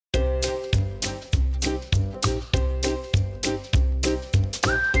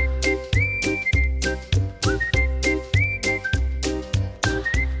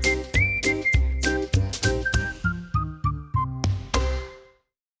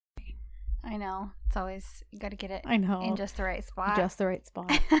I know. It's always, you got to get it I know. in just the right spot. Just the right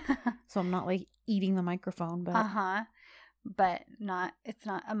spot. So I'm not like eating the microphone, but but it's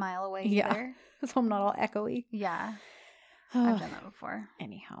not a mile away either. So I'm not all echoey. Yeah. I've done that before.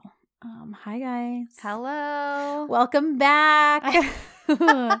 Anyhow. Hi guys. Hello. Welcome back.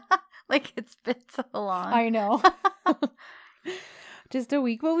 Like it's been so long. I know. Just a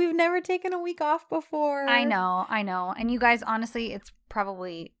week, but we've never taken a week off before. I know. And you guys, honestly, it's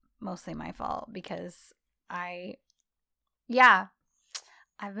probably mostly my fault because I've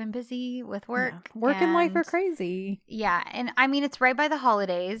been busy with work. Yeah. Work and life are crazy. Yeah. And I mean, it's right by the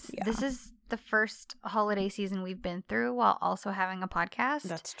holidays. Yeah. This is the first holiday season we've been through while also having a podcast.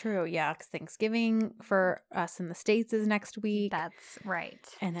 That's true. Yeah. Because Thanksgiving for us in the States is next week. That's right.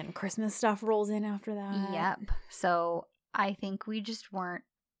 And then Christmas stuff rolls in after that. Yep. So I think we just weren't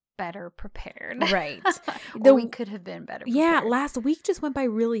better prepared. Right. We could have been better prepared. Yeah, last week just went by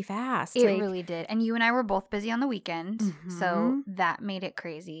really fast. It really did. And you and I were both busy on the weekend, so Mm-hmm. that made it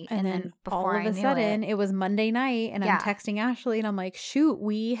crazy. And then before all of a sudden, it was Monday night, and I'm texting Ashley, and I'm like, shoot,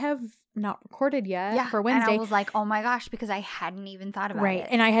 we have not recorded yet for Wednesday. And I was like, oh my gosh, because I hadn't even thought about it. Right.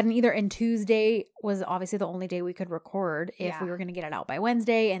 And I hadn't either. And Tuesday was obviously the only day we could record if we were going to get it out by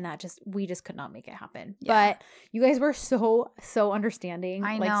Wednesday. And we just could not make it happen. Yeah. But you guys were so understanding.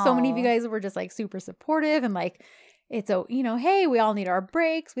 I know. Like so many of you guys were just like super supportive and like, it's hey, we all need our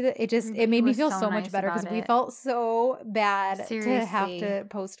breaks. It made me feel so much better because we felt so bad to have to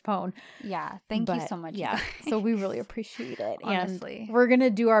postpone. Yeah. Thank you so much. Yeah. So we really appreciate it. Honestly. And we're going to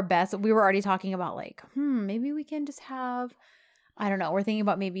do our best. We were already talking about like, maybe we can just have, I don't know. We're thinking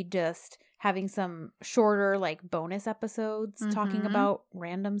about maybe just having some shorter like bonus episodes talking about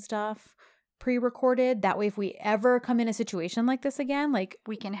random stuff pre-recorded. That way, if we ever come in a situation like this again, like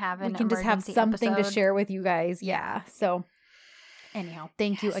we can have just have something to share with you guys. Yeah. So anyhow,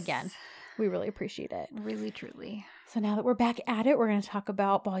 thank you again. We really appreciate it. Really, truly. So now that we're back at it, we're going to talk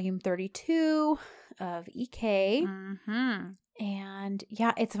about volume 32 of EK. And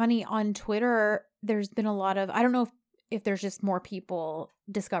yeah, it's funny on Twitter, there's been a lot of, I don't know if there's just more people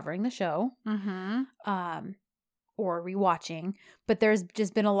discovering the show. Or rewatching, but there's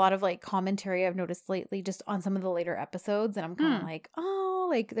just been a lot of like commentary I've noticed lately just on some of the later episodes, and I'm kind of like, oh,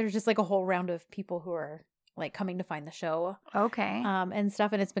 like there's just like a whole round of people who are like coming to find the show, and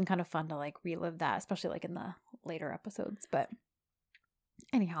stuff, and it's been kind of fun to like relive that, especially like in the later episodes. But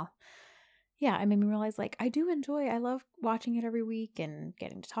anyhow, yeah, it made me realize like I love watching it every week and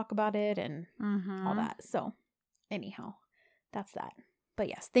getting to talk about it and all that. So anyhow, that's that. But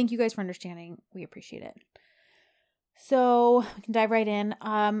yes, thank you guys for understanding. We appreciate it. So we can dive right in.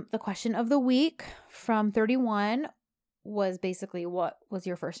 The question of the week from 31 was basically, what was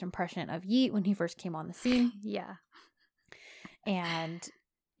your first impression of Yeet when he first came on the scene? Yeah. And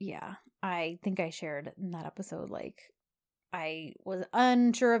yeah, I think I shared in that episode, like I was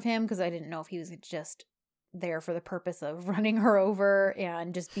unsure of him because I didn't know if he was just there for the purpose of running her over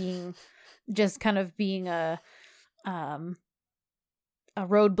and just kind of being a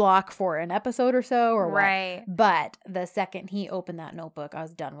roadblock for an episode or so or what. Right. But the second he opened that notebook, I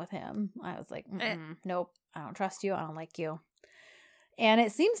was done with him. I was like, nope, I don't trust you. I don't like you. And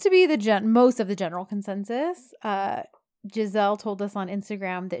it seems to be most of the general consensus. Giselle told us on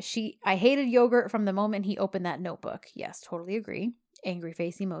Instagram that I hated Yogurt from the moment he opened that notebook. Yes, totally agree. Angry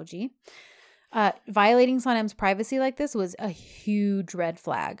face emoji. Violating Sanem's privacy like this was a huge red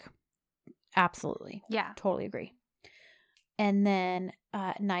flag. Absolutely. Yeah. Totally agree. And then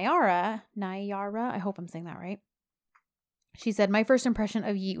Nayara, I hope I'm saying that right. She said, my first impression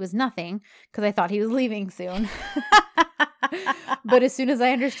of Yeet was nothing because I thought he was leaving soon. But as soon as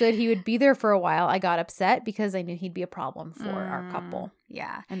I understood he would be there for a while, I got upset because I knew he'd be a problem for our couple.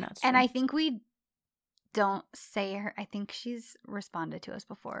 Yeah. And that's true. And I think we don't say her. I think she's responded to us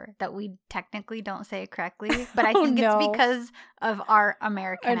before that we technically don't say it correctly. But I think it's because of our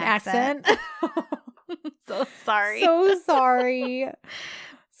American accent. So sorry. So sorry.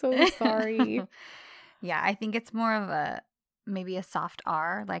 So sorry. Yeah, I think it's more of maybe a soft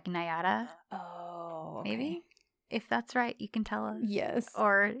R, like Nayara. Oh, okay. Maybe. If that's right, you can tell us. Yes.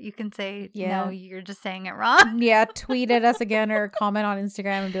 Or you can say, no, you're just saying it wrong. Yeah, tweet at us again or comment on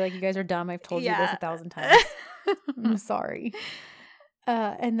Instagram and be like, you guys are dumb. I've told you this 1,000 times. I'm sorry.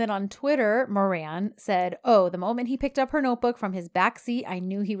 And then on Twitter, Moran said, the moment he picked up her notebook from his back seat, I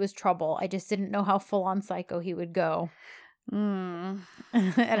knew he was trouble. I just didn't know how full on psycho he would go. And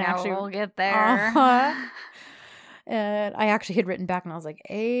actually, we'll get there. And I actually had written back and I was like,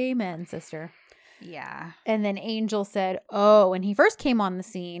 amen, sister. Yeah. And then Angel said, when he first came on the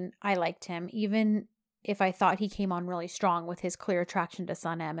scene, I liked him. Even if I thought he came on really strong with his clear attraction to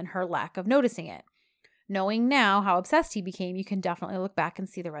Sanem and her lack of noticing it. Knowing now how obsessed he became, you can definitely look back and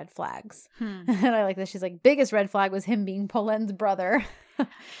see the red flags. And I like this. She's like, biggest red flag was him being Polen's brother.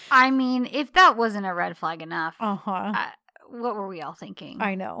 I mean, if that wasn't a red flag enough, what were we all thinking?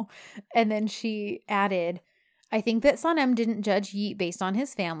 I know. And then she added, I think that Sanem didn't judge Yeet based on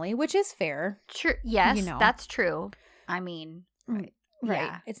his family, which is fair. True. Yes, that's true. I mean, right.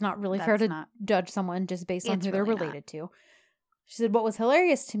 Yeah, it's not really fair to judge someone just based on who they're related to. She said, what was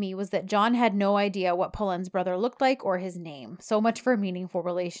hilarious to me was that John had no idea what Polen's brother looked like or his name. So much for a meaningful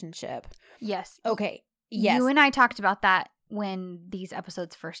relationship. Yes. Okay. Yes. You and I talked about that when these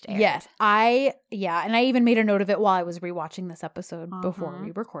episodes first aired. Yes. And I even made a note of it while I was rewatching this episode before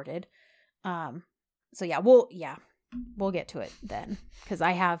we recorded. So yeah, we'll get to it then because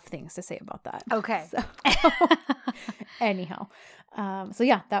I have things to say about that. Okay. So, anyhow. So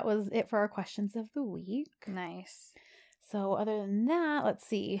yeah, that was it for our questions of the week. Nice. So other than that, let's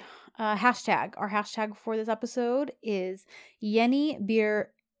see. Hashtag. Our hashtag for this episode is Yeni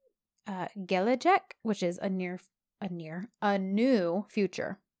Bir Gelecek, which is a new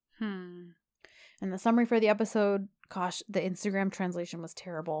future. And the summary for the episode, gosh, the Instagram translation was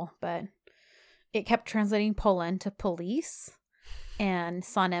terrible, but it kept translating Polen to police and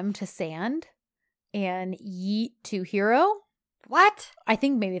Sanem to sand and Yeet to hero. What? I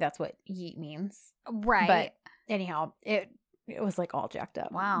think maybe that's what Yeet means. Right. But anyhow, it was like all jacked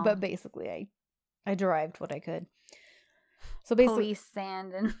up. Wow. But basically I derived what I could. So basically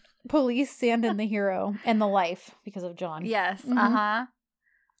police, sand, and the hero and the life because of John. Yes.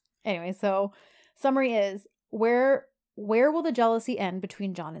 Anyway, so summary is where will the jealousy end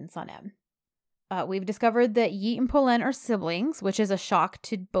between John and Sanem? We've discovered that Yeet and Polen are siblings, which is a shock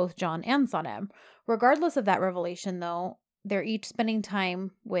to both John and Sanem. Regardless of that revelation, though, they're each spending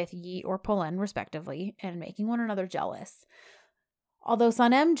time with Yeet or Polen, respectively, and making one another jealous. Although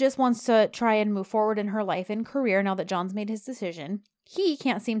Sanem just wants to try and move forward in her life and career now that John's made his decision, he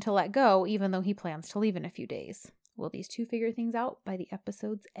can't seem to let go, even though he plans to leave in a few days. Will these two figure things out by the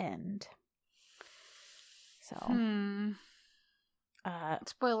episode's end? So...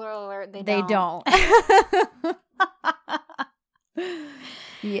 spoiler alert, they don't.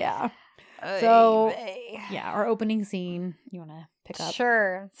 Yeah. So, yeah, our opening scene, you want to pick up?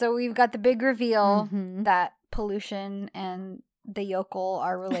 Sure. So we've got the big reveal that pollution and the yokel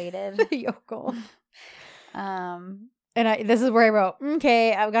are related. The yokel. And this is where I wrote,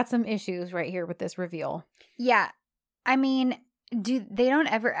 okay, I've got some issues right here with this reveal. Yeah. I mean, they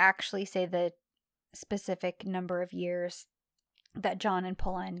don't ever actually say the specific number of years that John and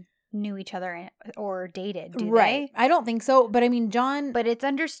Polen knew each other or dated, do they? I don't think so. But I mean, John... But it's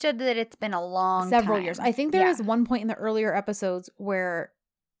understood that it's been a long several time. years. I think there is one point in the earlier episodes where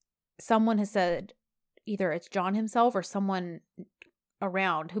someone has said either it's John himself or someone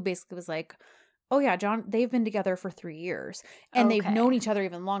around who basically was like, oh yeah, John, they've been together for 3 years. And they've known each other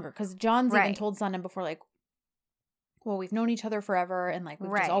even longer. Because John's even told Sanem before, like, well, we've known each other forever. And like,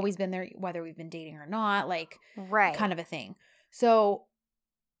 we've just always been there, whether we've been dating or not. Like, kind of a thing. So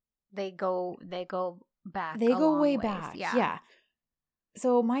they go back. They go way back. Yeah.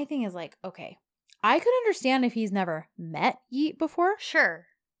 So my thing is like, okay, I could understand if he's never met Yeet before. Sure.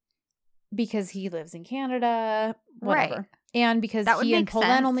 Because he lives in Canada, whatever. Right. And because he and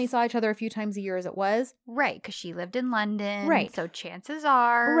Polen only saw each other a few times a year as it was. Right, because she lived in London. Right. So chances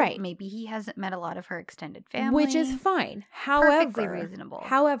are maybe he hasn't met a lot of her extended family. Which is fine. However, perfectly reasonable.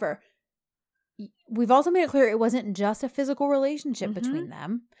 However, we've also made it clear it wasn't just a physical relationship between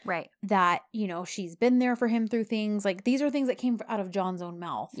them. Right. That, you know, she's been there for him through things. Like, these are things that came out of John's own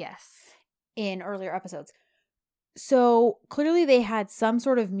mouth. Yes. In earlier episodes. So, clearly they had some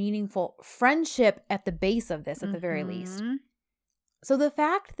sort of meaningful friendship at the base of this, at the very least. So, the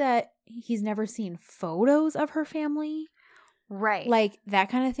fact that he's never seen photos of her family. Right. Like, that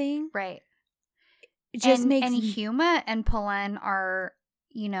kind of thing. Right. Just makes... And Huma and Polen are...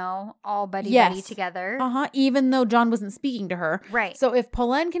 you know, all buddy-buddy together. Even though John wasn't speaking to her. Right. So if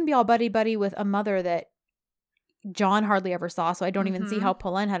Polen can be all buddy-buddy with a mother that John hardly ever saw, so I don't even see how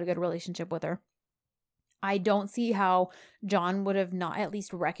Polen had a good relationship with her. I don't see how John would have not at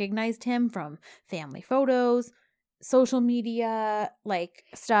least recognized him from family photos, social media, like,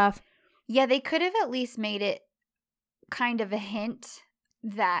 stuff. Yeah, they could have at least made it kind of a hint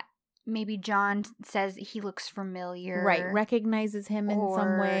that maybe John says he looks familiar. Right. Recognizes him in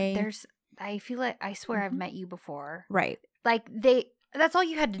some way. I feel like, I swear I've met you before. Right. Like, that's all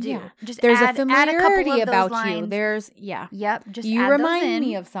you had to do. Yeah. Just there's add a familiarity a couple of about those lines. you. There's, yeah. Yep. Just you add remind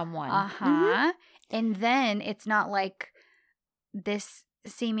me of someone. And then it's not like this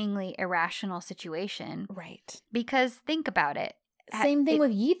seemingly irrational situation. Right. Because think about it. Same thing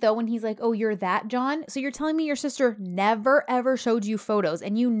with Yeet, though, when he's like, oh, you're that John? So you're telling me your sister never, ever showed you photos,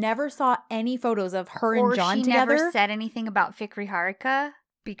 and you never saw any photos of her and John together? Or she never said anything about Fikri Harika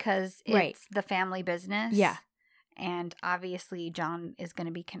because it's the family business. Yeah. And obviously, John is going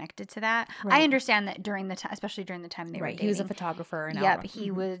to be connected to that. Right. I understand that during the time, especially during the time they were dating. He was a photographer. And yep,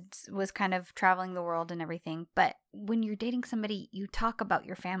 he was kind of traveling the world and everything. But when you're dating somebody, you talk about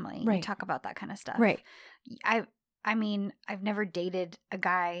your family. Right. You talk about that kind of stuff. Right. I mean, I've never dated a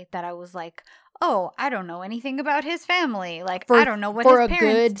guy that I was like, oh, I don't know anything about his family. Like, I don't know what his parents do.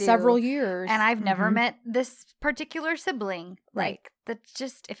 For a good several years. And I've never met this particular sibling. Right. Like, that's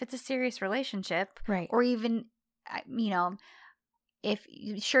just, if it's a serious relationship. Right. Or even, you know,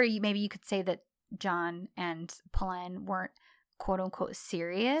 maybe you could say that John and Polen weren't quote unquote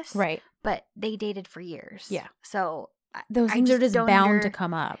serious. Right. But they dated for years. Yeah. So those things are just bound to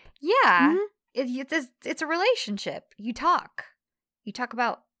come up. Yeah. Mm-hmm. It's a relationship. You talk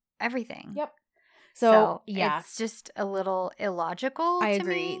about everything. Yep. So yeah, it's just a little illogical. I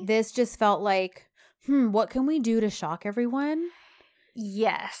agree. This just felt like, what can we do to shock everyone?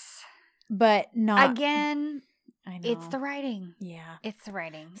 Yes, but not again. I know it's the writing. Yeah, it's the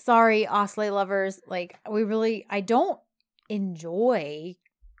writing. Sorry, Osley lovers. Like I don't enjoy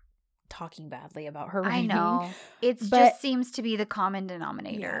talking badly about her writing. I know. It just seems to be the common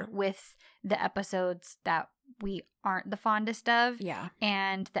denominator with the episodes that we aren't the fondest of. Yeah.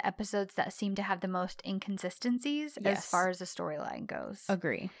 And the episodes that seem to have the most inconsistencies as far as the storyline goes.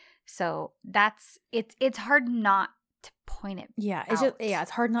 Agree. So it's hard not to point it out.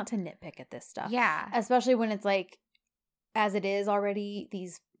 It's hard not to nitpick at this stuff. Yeah. Especially when it's like, as it is already,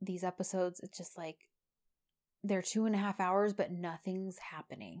 these episodes, it's just like, they're 2.5 hours, but nothing's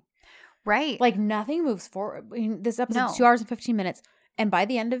happening. Right. Like, nothing moves forward. I mean, this episode's 2 hours and 15 minutes. And by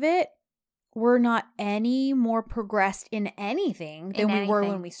the end of it, we're not any more progressed in anything than we were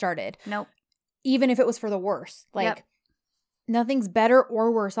when we started. Nope. Even if it was for the worse. Like, nothing's better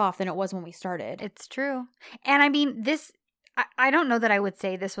or worse off than it was when we started. It's true. And I mean, I don't know that I would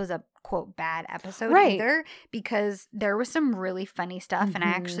say this was a, quote, bad episode either, because there was some really funny stuff and I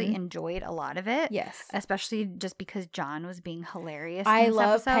actually enjoyed a lot of it. Yes. Especially just because John was being hilarious. I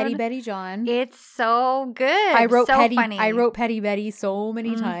love Petty Betty John. It's so good. I wrote funny. I wrote Petty Betty so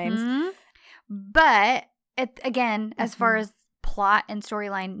many times. But again, as far as plot and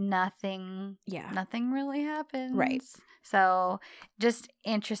storyline, nothing really happens. Right. So just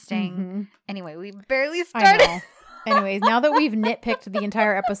interesting. Anyway, we barely started. I know. Anyways, now that we've nitpicked the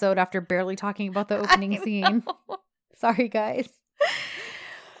entire episode after barely talking about the opening scene. Sorry, guys.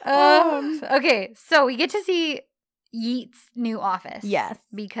 Okay, so we get to see Yeet's new office. Yes.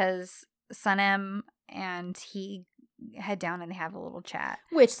 Because Sanem and he head down and they have a little chat.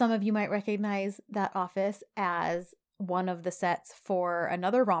 Which some of you might recognize that office as one of the sets for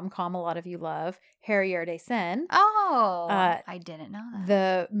another rom-com a lot of you love, Harrier de Seine. Oh, I didn't know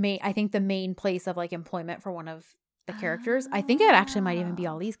that. I think the main place of like employment for one of the characters. I think it actually might even be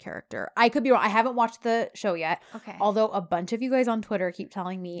Ali's character. I could be wrong. I haven't watched the show yet. Okay. Although a bunch of you guys on Twitter keep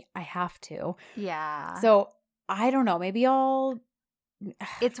telling me I have to. Yeah. So I don't know. Maybe I'll.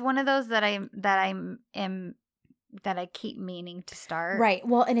 It's one of those that I keep meaning to start. Right.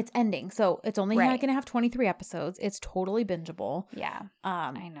 Well, and it's ending. So it's only going to have 23 episodes. It's totally bingeable. Yeah.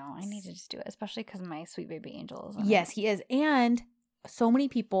 I know. I need to just do it, especially because my sweet baby angel is. Yes, he is. And so many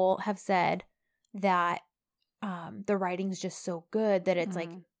people have said that the writing's just so good that it's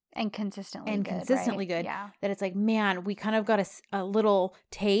like and consistently good. Yeah. That it's like, man, we kind of got a little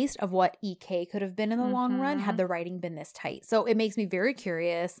taste of what EK could have been in the long run had the writing been this tight. So it makes me very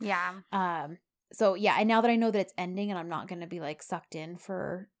curious. Yeah. So yeah, and now that I know that it's ending and I'm not going to be like sucked in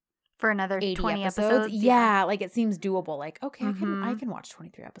for another 20 episodes. Yeah, like it seems doable. Like, okay, I can watch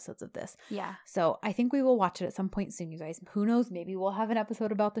 23 episodes of this. Yeah. So I think we will watch it at some point soon, you guys. Who knows? Maybe we'll have an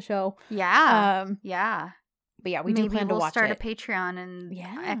episode about the show. Yeah. Yeah. But yeah, we do plan to watch it. Maybe we'll start a Patreon and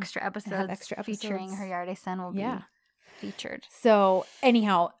extra episodes featuring Harrier de Seine will be featured. So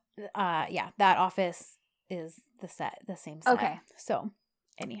anyhow, that office is the same set. Okay. So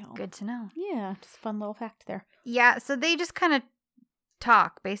anyhow. Good to know. Yeah, just a fun little fact there. Yeah, so they just kind of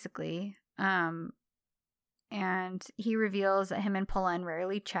talk, basically. And he reveals that him and Polen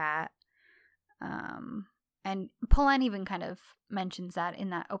rarely chat. And Polen even kind of mentions that in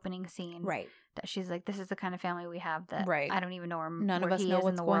that opening scene. Right. That she's like, this is the kind of family we have that I don't even know where none of us know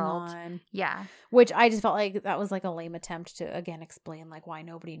what's going on. Yeah. Which I just felt like that was like a lame attempt to, again, explain like why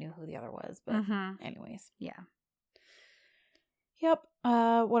nobody knew who the other was. But anyways. Yeah. Yep.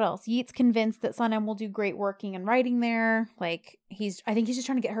 What else? Yeet's convinced that Sun-M will do great working and writing there. Like I think he's just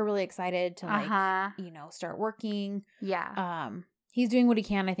trying to get her really excited to like, start working. Yeah. He's doing what he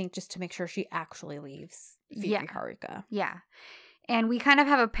can, I think, just to make sure she actually leaves Fikri Haruka. Yeah. And we kind of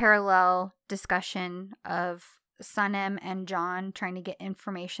have a parallel discussion of Sun-M and John trying to get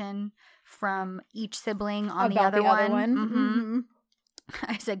information from each sibling on about the other one. Mm-hmm.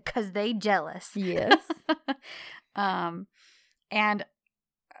 I said, because they jealous. Yes. And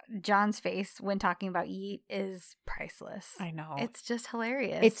John's face when talking about Yeet is priceless. I know. It's just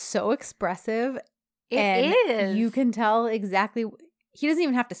hilarious. It's so expressive. It is. You can tell exactly. He doesn't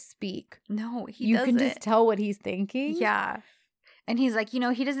even have to speak. No, you can just tell what he's thinking. Yeah. And he's like, he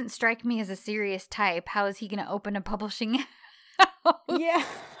doesn't strike me as a serious type. How is he going to open a publishing house? Yeah.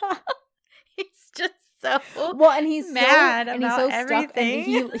 He's just so and he's mad so, and he's so everything.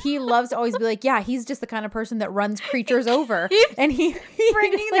 Stuck, and he loves to always be like, yeah, he's just the kind of person that runs creatures over. And he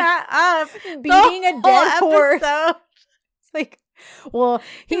bringing that up, beating a dead horse. It's like, well,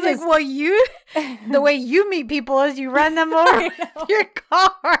 he's like, well, the way you meet people is you run them over with your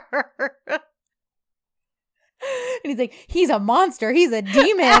car. And he's like, he's a monster. He's a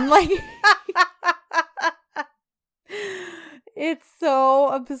demon. Like, it's so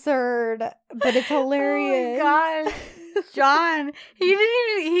absurd, but it's hilarious. Oh my God. John, he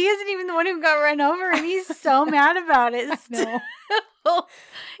isn't even the one who got run over, and he's so mad about it. No.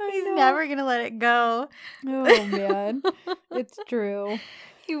 He's never gonna let it go. Oh man. It's true.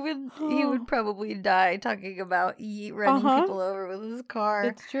 He would probably die talking about Yeet running people over with his car.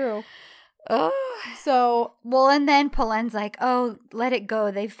 It's true. Oh, so and then Polen's like, "Oh, let it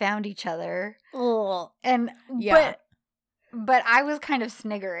go. They found each other." And yeah. But I was kind of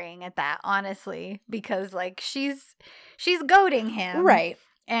sniggering at that, honestly, because like she's goading him, right?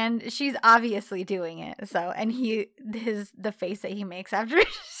 And she's obviously doing it. So, and the face that he makes after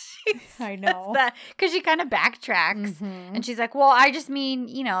I know that, because she kind of backtracks and she's like, "Well, I just mean,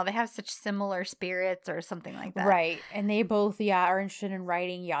 they have such similar spirits or something like that, right?" And they both, are interested in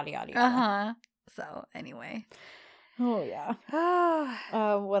writing, yada yada yada. So anyway, oh yeah.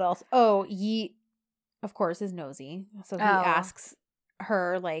 What else? Oh, Yeet, of course, is nosy. So he asks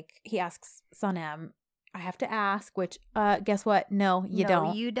her, he asks Sun-M, I have to ask, which, guess what? No, you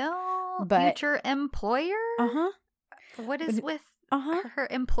don't. You don't. But, future employer? What is with her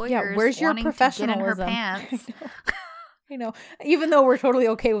employers? Yeah, where's your professionalism? To get in her pants? I know. Even though we're totally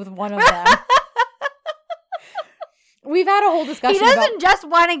okay with one of them. We've had a whole discussion. He doesn't just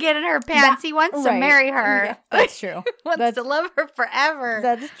want to get in her pants. He wants to marry her. Yeah, that's true. He wants to love her forever.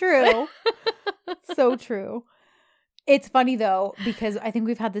 That's true. So true. It's funny, though, because I think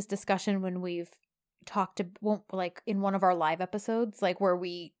we've had this discussion when we've talked in one of our live episodes, where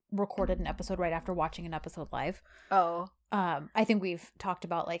we recorded an episode right after watching an episode live. I think we've talked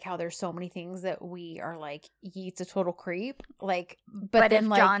about how there's so many things that we are like, Yeet's a total creep. But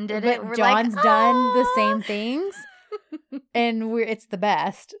then if John did it, we're John's done the same things. And it's the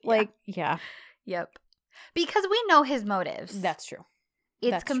best. Yeah. Yep. Because we know his motives. That's true.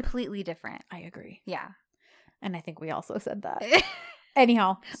 It's completely different. I agree. Yeah. And I think we also said that.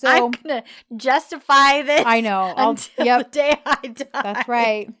 Anyhow, so I'm gonna justify this. I know. Until the day I die. That's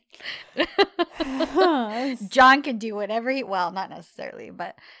right. John can do whatever not necessarily,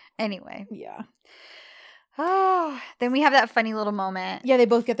 but anyway. Yeah. Oh, then we have that funny little moment. Yeah, they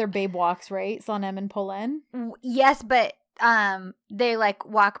both get their babe walks, right? Sun-M and Polen. Yes, but they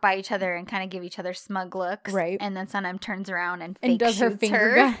walk by each other and kind of give each other smug looks, right? And then Sun-M turns around and does her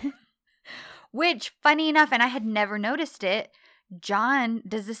finger gun. Which, funny enough, and I had never noticed it, John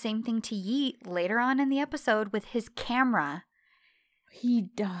does the same thing to Yeet later on in the episode with his camera. He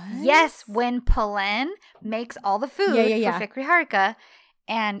does? Yes, when Polen makes all the food for Fikri Haruka,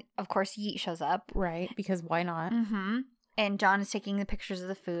 and of course Yeet shows up. Right, because why not? And John is taking the pictures of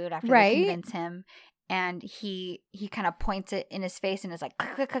the food after they convince him, and he kind of points it in his face and is like,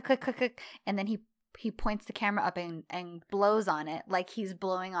 click, click, click, click, click, and then he points the camera up and blows on it like he's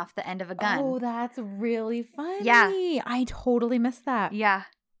blowing off the end of a gun. Oh, that's really funny. Yeah. I totally missed that. Yeah.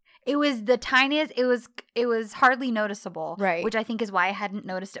 It was the tiniest, it was hardly noticeable. Right. Which I think is why I hadn't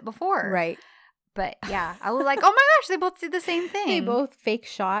noticed it before. Right. But yeah, I was like, oh my gosh, they both did the same thing. They both fake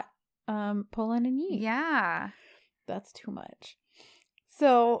shot Polen and Yeet. Yeah. That's too much.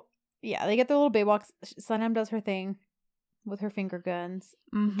 So, yeah, they get their little babe walks. Sun-M does her thing with her finger guns.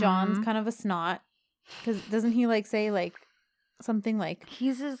 John's kind of a snot. Because doesn't he say something like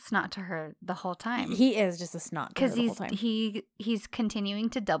he's a snot to her the whole time? He is just a snot to her the whole time. He's continuing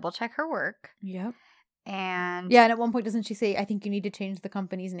to double check her work. Yep. And at one point doesn't she say, I think you need to change the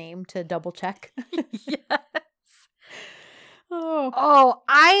company's name to Double Check? Yes.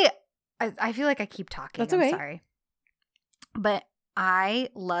 I feel like I keep talking. That's okay. I'm sorry. But I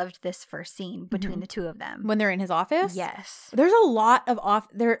loved this first scene between the two of them. When they're in his office? Yes. There's a lot of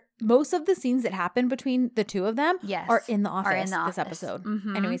most of the scenes that happen between the two of them are in the office this episode.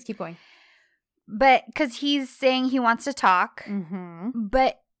 Mm-hmm. Anyways, keep going. But because he's saying he wants to talk,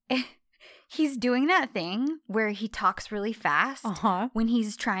 but he's doing that thing where he talks really fast when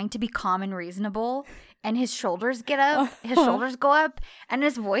he's trying to be calm and reasonable, and his shoulders get up, his shoulders go up, and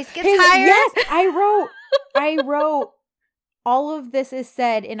his voice gets higher. Yes, I wrote, all of this is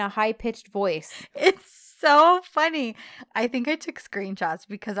said in a high-pitched voice. It's so funny. I think I took screenshots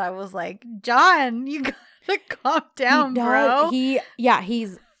because I was like, John, you gotta calm down, bro. He's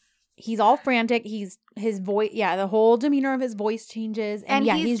all frantic. His voice, the whole demeanor of his voice changes, and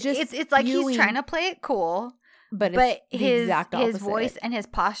he's just it's like he's trying to play it cool, but his voice and his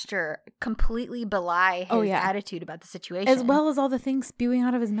posture completely belie his attitude about the situation, as well as all the things spewing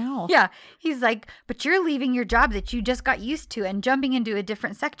out of his mouth. Yeah, he's like, but you're leaving your job that you just got used to and jumping into a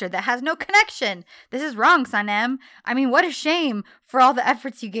different sector that has no connection. This is wrong, Sanem. I mean, what a shame for all the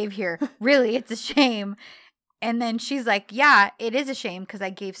efforts you gave here. Really, it's a shame. And then she's like, yeah, it is a shame because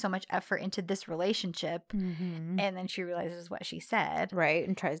I gave so much effort into this relationship. Mm-hmm. And then she realizes what she said. Right.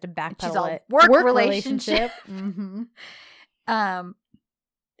 And tries to backpedal she's all, it. Work relationship. Mm-hmm.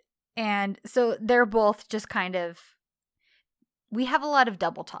 And so they're both just kind of, we have a lot of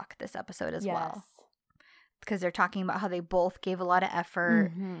double talk this episode as well. Because they're talking about how they both gave a lot of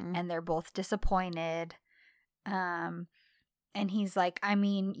effort and they're both disappointed. And he's like, I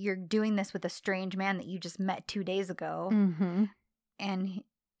mean, you're doing this with a strange man that you just met 2 days ago. Mm-hmm. And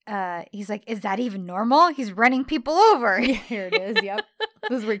he's like, is that even normal? He's running people over. Yeah, here it is. Yep.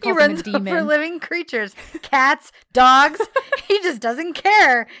 This is where he runs over living creatures, cats, dogs. He just doesn't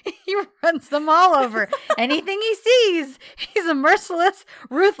care. He runs them all over. Anything he sees. He's a merciless,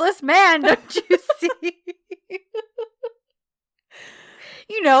 ruthless man. Don't you see?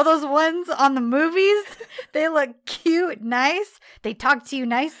 You know, those ones on the movies, they look cute, nice. They talk to you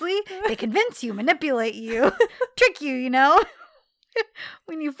nicely. They convince you, manipulate you, trick you, you know.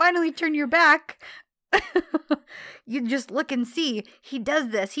 When you finally turn your back, you just look and see. He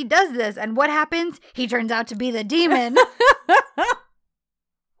does this. And what happens? He turns out to be the demon.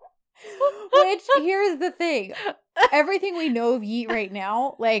 Which, here's the thing. Everything we know of Yeet right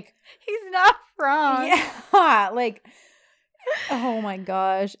now, like. He's not wrong. Yeah, like. Oh my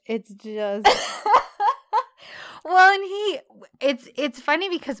gosh, it's just well, and it's funny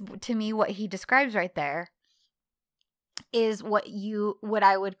because to me what he describes right there is what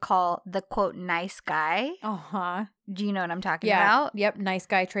I would call the quote nice guy. Do you know what I'm talking about? Yep, nice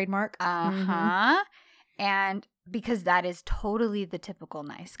guy trademark. And because that is totally the typical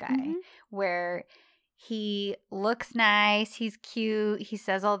nice guy where he looks nice, he's cute, he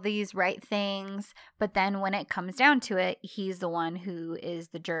says all these right things, but then when it comes down to it, he's the one who is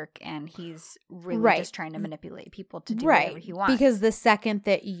the jerk and he's really just trying to manipulate people to do whatever he wants. Because the second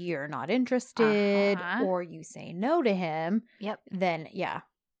that you're not interested or you say no to him, then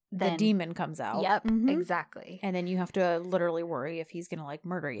the demon comes out. Yep, exactly. And then you have to literally worry if he's going to like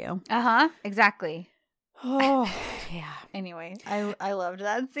murder you. Exactly. Oh, yeah. Anyway, I loved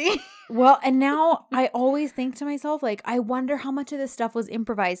that scene. Well, and now I always think to myself, like, I wonder how much of this stuff was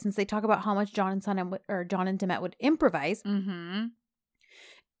improvised since they talk about how much John and Demet would improvise. Mm-hmm.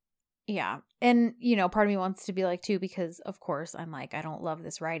 Yeah. And, you know, part of me wants to be like, too, because, of course, I'm like, I don't love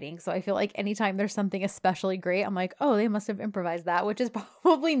this writing. So I feel like anytime there's something especially great, I'm like, oh, they must have improvised that, which is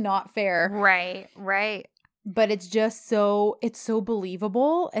probably not fair. Right. But it's just it's so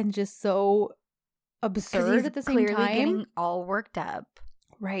believable and just so absurd at the same time. Clearly getting all worked up.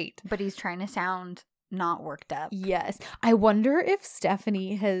 Right. But he's trying to sound not worked up. Yes. I wonder if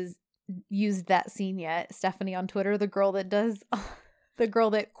Stephanie has used that scene yet. Stephanie on Twitter, the girl that,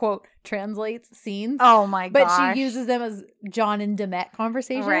 quote, translates scenes. Oh my gosh. But she uses them as John and Demet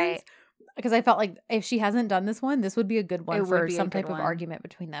conversations. Right. Because I felt like if she hasn't done this one, this would be a good one for some type of argument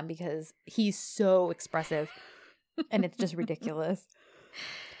between them because he's so expressive and it's just ridiculous.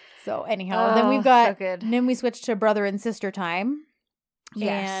 So anyhow, then we've got, then we switch to brother and sister time.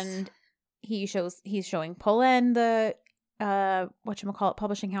 Yes. And he's showing Polen the,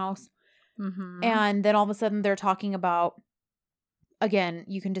 publishing house. Mm-hmm. And then all of a sudden they're talking about, again,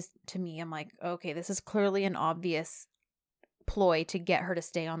 you can just, to me, I'm like, okay, this is clearly an obvious ploy to get her to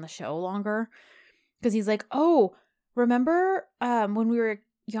stay on the show longer. Because he's like, oh, remember when we were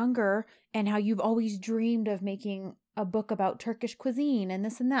younger and how you've always dreamed of making a book about Turkish cuisine and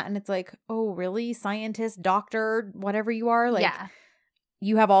this and that. And it's like, oh, really? Scientist, doctor, whatever you are? Like,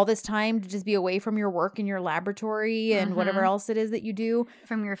 you have all this time to just be away from your work in your laboratory and whatever else it is that you do.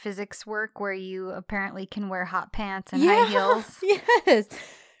 From your physics work where you apparently can wear hot pants and high heels. Yes.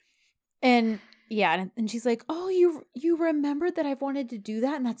 And yeah, and she's like, oh, you remembered that I've wanted to do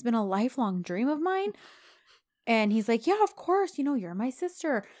that and that's been a lifelong dream of mine? And he's like, yeah, of course, you're my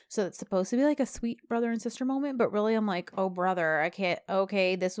sister. So it's supposed to be like a sweet brother and sister moment, but really I'm like, oh, brother, I can't.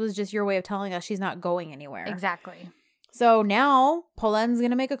 Okay, this was just your way of telling us she's not going anywhere. Exactly. So now Polen's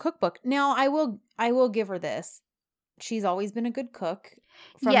going to make a cookbook. Now I will give her this. She's always been a good cook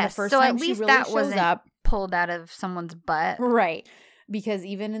from the first time she really that shows wasn't up. Pulled out of someone's butt. Right. Because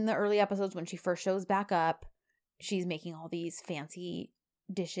even in the early episodes when she first shows back up, she's making all these fancy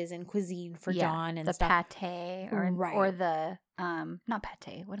dishes and cuisine for John and the stuff. Pate or the not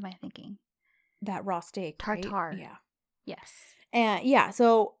pate. What am I thinking? That raw steak, tartare. Right? Yeah. Yes. And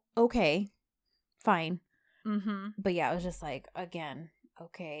so okay, fine. Mm-hmm. But yeah, it was just like, again,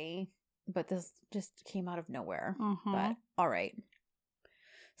 okay. But this just came out of nowhere. Mm-hmm. But all right.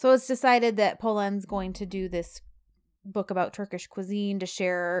 So it's decided that Polen's going to do this book about Turkish cuisine to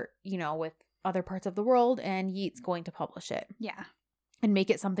share, with other parts of the world, and Yeat's going to publish it. Yeah. And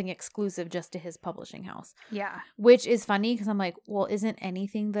make it something exclusive just to his publishing house. Yeah. Which is funny because I'm like, well, isn't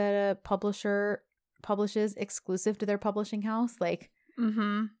anything that a publisher publishes exclusive to their publishing house? Like,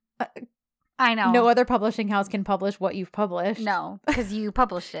 I know. No other publishing house can publish what you've published. No, because you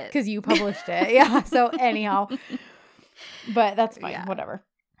published it. Because you published it. Yeah. So anyhow, but that's fine. Yeah. Whatever.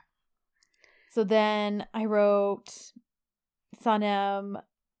 So then I wrote Sanem.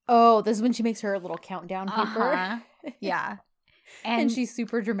 Oh, this is when she makes her little countdown paper. Yeah. And she's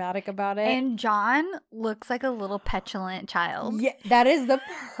super dramatic about it. And John looks like a little petulant child. Yeah, that is the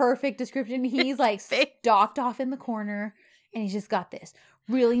perfect description. He's like stalked off in the corner and he's just got this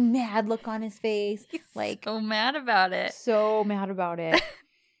really mad look on his face. He's like so mad about it. So mad about it.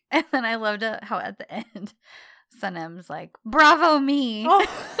 And then I loved how at the end, Sanem's like, bravo me. Oh,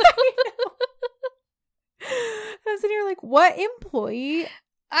 I was sitting here like, what employee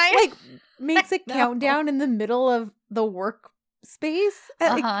makes a countdown in the middle of the workspace?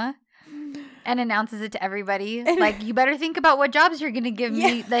 And announces it to everybody. Like, you better think about what jobs you're going to give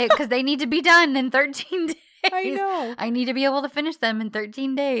me because they need to be done in 13 days. I know. I need to be able to finish them in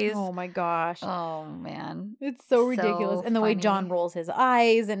 13 days. Oh my gosh. Oh man. It's so ridiculous. And the way John rolls his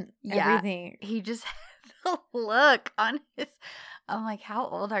eyes and everything. He just had the look on his. I'm like, how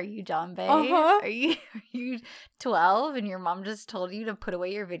old are you, John Bay? Are you 12 and your mom just told you to put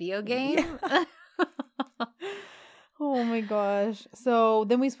away your video game? Yeah. Oh my gosh. So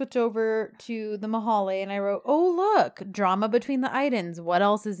then we switch over to the Mahale and I wrote, oh look, drama between the Idens. What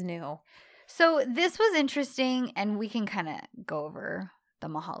else is new? So this was interesting, and we can kind of go over the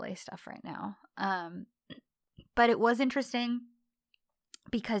Mahale stuff right now. But it was interesting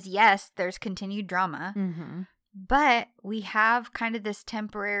because, yes, there's continued drama, but we have kind of this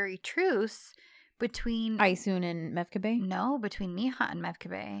temporary truce between Aysun and Mevkibe? No, between Nihat and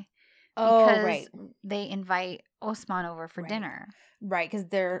Mevkibe. Oh, because right. They invite Osman over for dinner. Right, because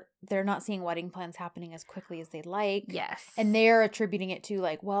they're not seeing wedding plans happening as quickly as they'd like. Yes. And they're attributing it to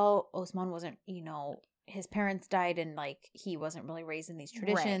like, well, Osman wasn't, his parents died and like he wasn't really raised in these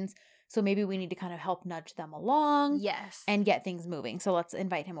traditions. Right. So maybe we need to kind of help nudge them along. Yes. And get things moving. So let's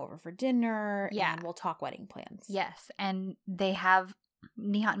invite him over for dinner. Yeah. And we'll talk wedding plans. Yes. And Nihat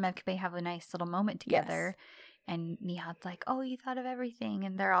and Mevkibe have a nice little moment together. Yes. And Nihat's like, oh, you thought of everything.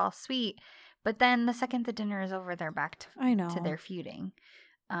 And they're all sweet. But then the second the dinner is over, they're back to their feuding.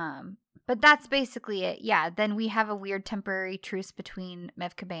 But that's basically it. Yeah, then we have a weird temporary truce between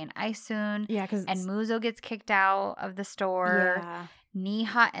Mevkibe and Aysun. Yeah, and Muzo gets kicked out of the store. Yeah.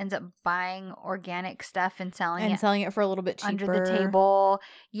 Nihat ends up buying organic stuff and selling it for a little bit cheaper. Under the table.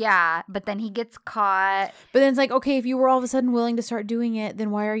 Yeah, but then he gets caught. But then it's like, okay, if you were all of a sudden willing to start doing it,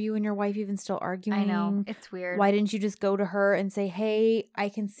 then why are you and your wife even still arguing? I know. It's weird. Why didn't you just go to her and say, hey, I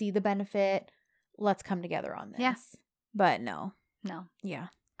can see the benefit. Let's come together on this. Yeah. But no. No. Yeah.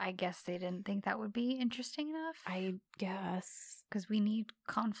 I guess they didn't think that would be interesting enough. I guess. Because we need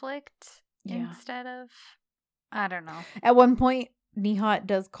conflict instead of, I don't know. At one point, Nihat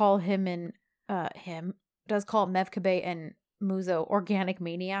does call Mevkibe and Muzo organic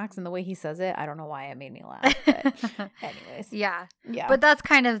maniacs, and the way he says it, I don't know why it made me laugh. But anyways. Yeah. But that's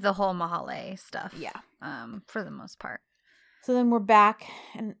kind of the whole Mahale stuff. Yeah. For the most part. So then we're back,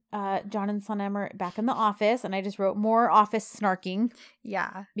 and John and Sanem are back in the office, and I just wrote more office snarking.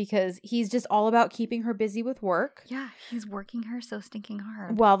 Yeah. Because he's just all about keeping her busy with work. Yeah, he's working her so stinking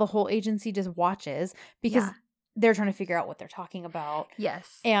hard. While the whole agency just watches. Because they're trying to figure out what they're talking about.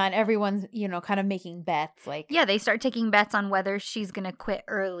 Yes. And everyone's, kind of making bets. Like, yeah, they start taking bets on whether she's going to quit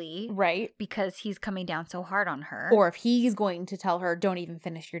early. Right. Because he's coming down so hard on her. Or if he's going to tell her, don't even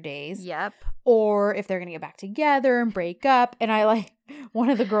finish your days. Yep. Or if they're going to get back together and break up. And I one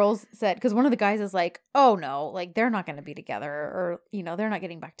of the girls said, because one of the guys is like, oh no, like they're not going to be together, or, they're not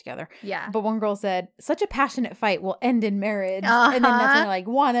getting back together. Yeah. But one girl said, such a passionate fight will end in marriage. And then that's when they're like,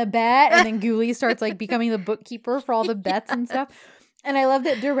 wanna bet? And then Ghoulie starts like becoming the bookkeeper for all the bets and stuff. And I love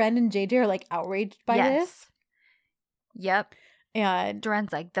that Doran and JJ are like outraged by this. Yep. And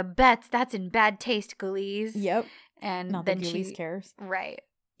Doran's like, the bets, that's in bad taste, Ghoulies. Yep. And not then that Ghoulies cares. Right.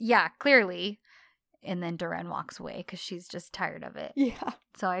 Yeah, clearly. And then Doran walks away because she's just tired of it. Yeah.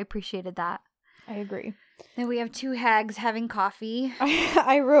 So I appreciated that. I agree. Then we have two hags having coffee.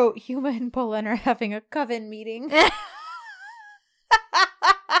 I wrote, Huma and Polen are having a coven meeting. That's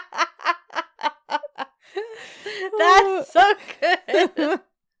so good.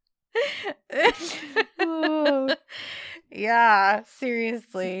 Oh. Yeah,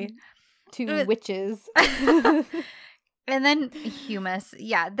 seriously. Two witches. And then Humus.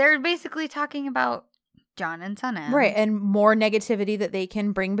 Yeah, they're basically talking about John and Sanem. Right, and more negativity that they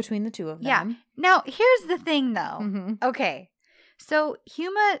can bring between the two of them. Yeah. Now, here's the thing, though. Mm-hmm. Okay. So,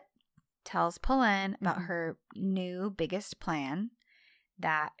 Huma tells Polen about her new biggest plan,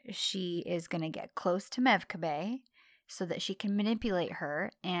 that she is going to get close to Mevkabe so that she can manipulate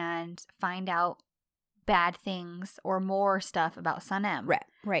her and find out bad things or more stuff about Sanem.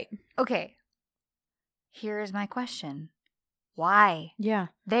 Right. Okay. Here's my question. Why? Yeah.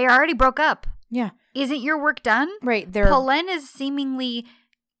 They already broke up. Yeah. Isn't your work done? Right. Polen is seemingly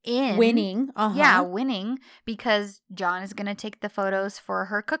winning. Yeah, winning because John is going to take the photos for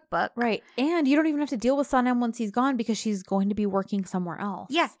her cookbook. Right. And you don't even have to deal with Sanem once he's gone because she's going to be working somewhere else.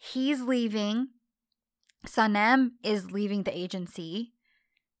 Yeah. He's leaving. Sanem is leaving the agency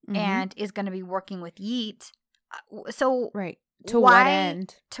and is going to be working with Yeet. So right. To what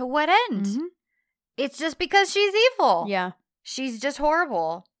end? To what end? Mm-hmm. It's just because she's evil. Yeah. She's just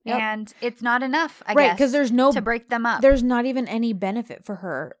horrible. Yep. And it's not enough, I guess. Right, because there's no... to break them up. There's not even any benefit for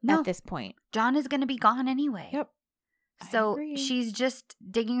her at this point. John is going to be gone anyway. Yep. So she's just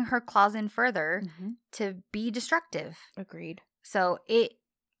digging her claws in further to be destructive. Agreed. So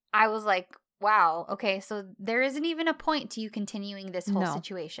I was like, wow, okay, so there isn't even a point to you continuing this whole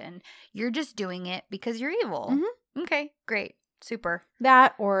situation. You're just doing it because you're evil. Mm-hmm. Okay, great. Super.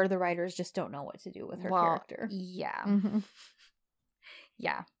 That, or the writers just don't know what to do with her character. Yeah. Mm-hmm.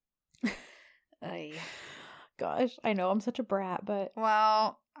 Yeah. Gosh, I know I'm such a brat, but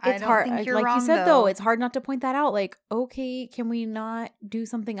well, it's hard. Think you're like wrong, you said, though, it's hard not to point that out. Like, okay, can we not do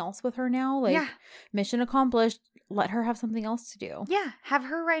something else with her now? Like, mission accomplished. Let her have something else to do. Yeah, have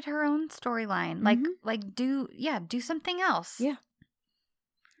her write her own storyline. Like do something else. Yeah.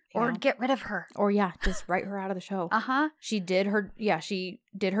 Or get rid of her. Or just write her out of the show. She did her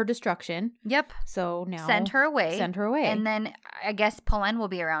destruction. Yep. So now send her away. And then I guess Polen will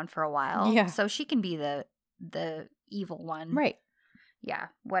be around for a while. Yeah. So she can be the evil one. Right. Yeah,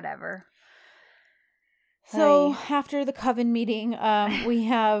 whatever. So after the coven meeting, we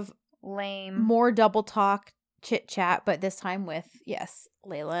have more double talk, chit chat, but this time with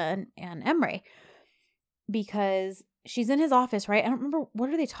Layla and Emre. Because she's in his office, right? I don't remember. What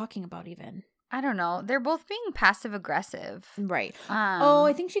are they talking about even? I don't know. They're both being passive aggressive. Right.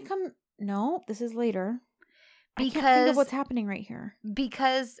 I think no, this is later. Because I can't think of what's happening right here.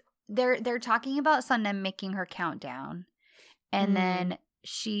 Because they're talking about Sanem making her countdown. And then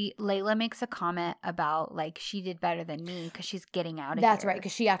Layla makes a comment about, like, she did better than me because she's getting out of here. That's right,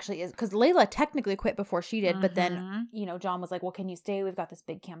 because she actually is. Because Layla technically quit before she did, but then, John was like, well, can you stay? We've got this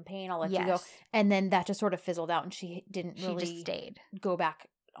big campaign. I'll let you go. And then that just sort of fizzled out, and she didn't really just stayed. Go back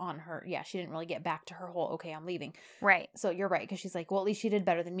on her. Yeah, she didn't really get back to her whole, okay, I'm leaving. Right. So you're right, because she's like, well, at least she did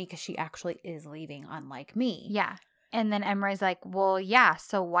better than me because she actually is leaving, unlike me. Yeah. And then Emre's like, well, yeah,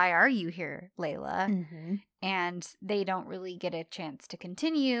 so why are you here, Layla? Mm-hmm. And they don't really get a chance to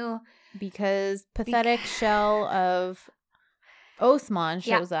continue. Because pathetic shell of Osman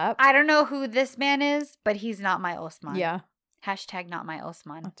shows up. I don't know who this man is, but he's not my Osman. Yeah. # not my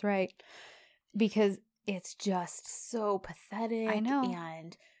Osman. That's right. Because it's just so pathetic. I know.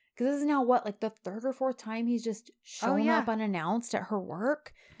 And because this is now like the third or fourth time he's just shown up unannounced at her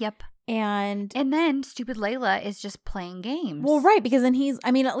work. Yep. And then stupid Layla is just playing games. Well, right, because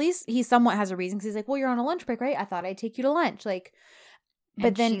then at least he somewhat has a reason. Because he's like, well, you're on a lunch break, right? I thought I'd take you to lunch. Like,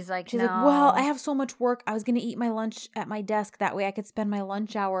 but then she's like, well, I have so much work. I was going to eat my lunch at my desk. That way I could spend my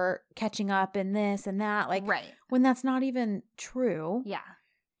lunch hour catching up and this and that. Like, right. When that's not even true. Yeah.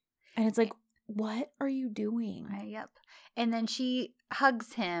 And it's like, what are you doing? Yep. And then she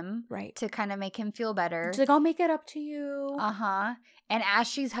hugs him. Right. To kind of make him feel better. She's like, I'll make it up to you. Uh-huh. And as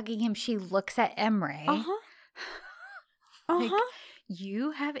she's hugging him, she looks at Emre. Uh-huh. Like,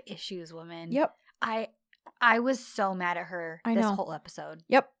 you have issues, woman. Yep. I was so mad at her this whole episode.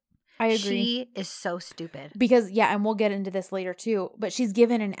 Yep. I agree. She is so stupid. Because, and we'll get into this later too, but she's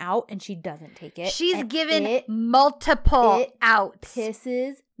given an out and she doesn't take it. She's given multiple outs.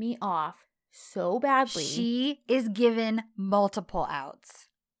 Pisses me off so badly. She is given multiple outs.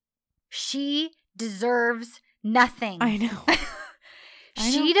 She deserves nothing. I know.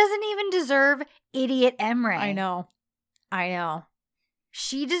 She doesn't even deserve idiot Emre. I know.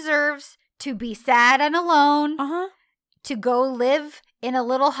 She deserves to be sad and alone. To go live in a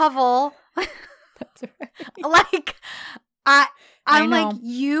little hovel. That's right. Like, I'm like,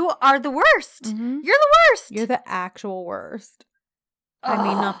 you are the worst. Mm-hmm. You're the worst. You're the actual worst. Ugh. I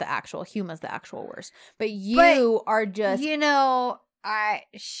mean, not the actual. Huma's the actual worst. But you are just... You know,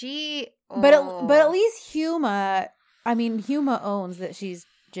 But at least Huma... I mean, Huma owns that she's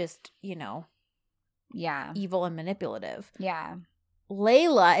just, Yeah. evil and manipulative. Yeah.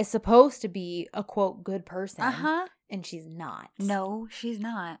 Layla is supposed to be a, quote, good person. And she's not. No, she's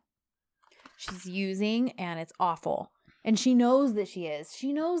not. She's using, and it's awful. And she knows that she is.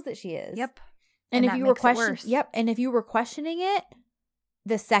 Yep. And if you were and if you were questioning it,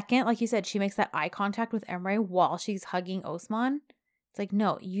 the second, like you said, she makes that eye contact with Emre while she's hugging Osman, it's like,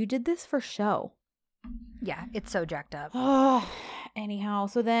 no, you did this for show. Yeah, it's so jacked up. Anyhow,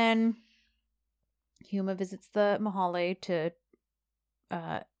 so then Huma visits the Mahale to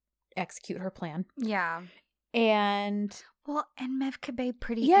execute her plan. Yeah. And Mevkibe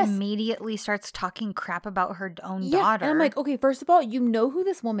immediately starts talking crap about her own daughter. And I'm like, okay, first of all, you know who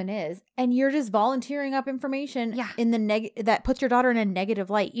this woman is, and you're just volunteering up information in the that puts your daughter in a negative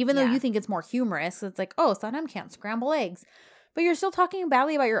light, even though you think it's more humorous. It's like, oh, Sanem can't scramble eggs. But you're still talking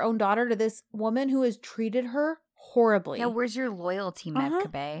badly about your own daughter to this woman who has treated her horribly. Yeah, where's your loyalty,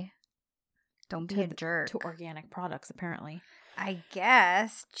 Mevkibe? Don't be a jerk. To organic products, apparently. I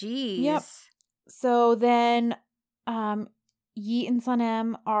guess. Jeez. Yep. So then Yi and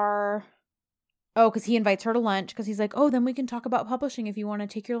Sanem are... Oh, because he invites her to lunch because he's like, oh, then we can talk about publishing if you want to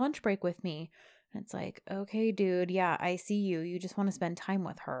take your lunch break with me. And it's like, okay, dude, yeah, I see you. You just want to spend time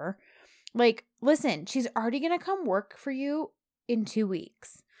with her. Like, listen, she's already going to come work for you in 2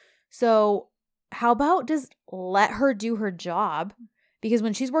 weeks. So how about just let her do her job? Because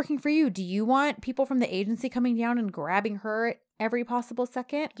when she's working for you, do you want people from the agency coming down and grabbing her at every possible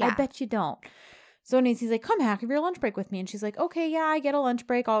second? Yeah. I bet you don't. So Nancy's like, come have your lunch break with me. And she's like, okay, yeah, I get a lunch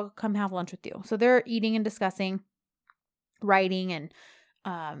break. I'll come have lunch with you. So they're eating and discussing writing and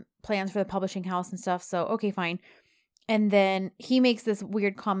plans for the publishing house and stuff. So, okay, fine. And then he makes this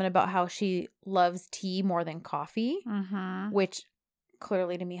weird comment about how she loves tea more than coffee, which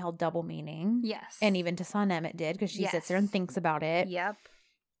clearly to me held double meaning. Yes. And even to Sanem it did, because she sits there and thinks about it. Yep.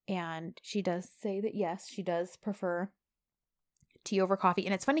 And she does say that, yes, she does prefer tea over coffee.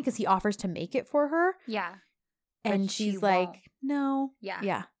 And it's funny because he offers to make it for her. Yeah. And she's like, no. Yeah.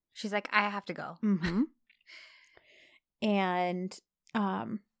 Yeah. She's like, I have to go. Mm-hmm. And,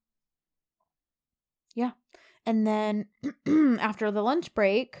 yeah. And then after the lunch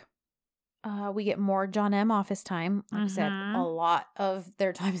break, we get more John M. office time. Like I said, a lot of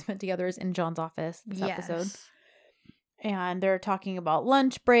their time spent together is in John's office this episode. And they're talking about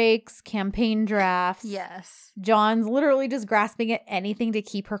lunch breaks, campaign drafts. Yes. John's literally just grasping at anything to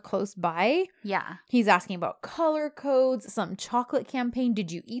keep her close by. Yeah. He's asking about color codes, some chocolate campaign.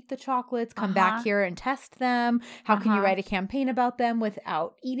 Did you eat the chocolates? Come back here and test them. How can you write a campaign about them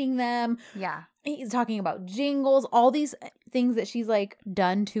without eating them? Yeah. He's talking about jingles, all these things that she's like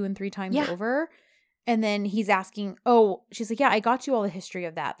done 2 and 3 times over. And then he's asking, she's like, yeah, I got you all the history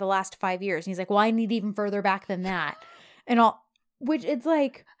of that, the last 5 years. And he's like, well, I need even further back than that. And all, which it's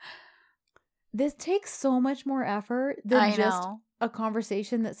like, this takes so much more effort than just a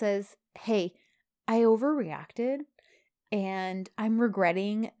conversation that says, hey, I overreacted and I'm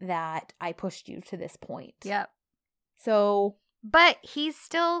regretting that I pushed you to this point. Yep. So. But he's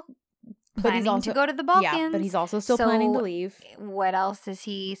still planning to go to the Balkans. Yeah, but he's also still planning to leave. What else is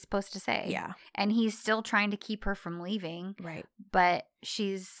he supposed to say? Yeah. And he's still trying to keep her from leaving. Right. But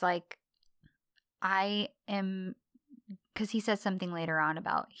she's like, I am... Because he says something later on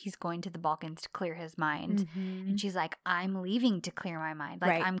about he's going to the Balkans to clear his mind. And she's like, I'm leaving to clear my mind.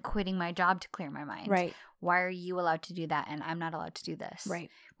 Like, I'm quitting my job to clear my mind. Right. Why are you allowed to do that and I'm not allowed to do this? Right.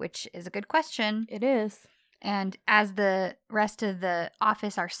 Which is a good question. It is. And as the rest of the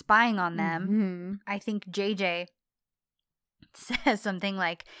office are spying on them, I think JJ says something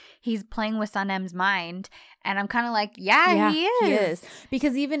like he's playing with Sanem's mind, and I'm kind of like, yeah, he is.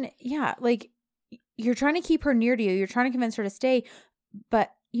 Because even like you're trying to keep her near to you, you're trying to convince her to stay,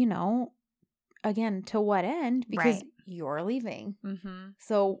 but you know, again, to what end? Because you're leaving.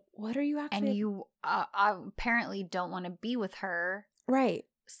 So what are you actually? And you apparently don't want to be with her, right?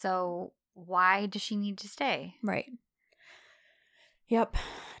 So why does she need to stay? Right. Yep.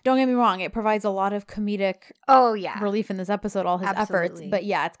 Don't get me wrong. It provides a lot of comedic relief in this episode, all his efforts. But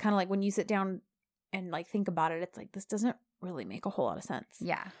yeah, it's kind of like when you sit down and like think about it, it's like, this doesn't really make a whole lot of sense.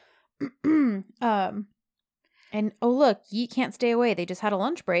 Yeah. And oh, look, Yeet can't stay away. They just had a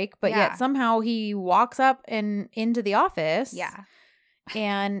lunch break, but yet somehow he walks up and into the office. Yeah.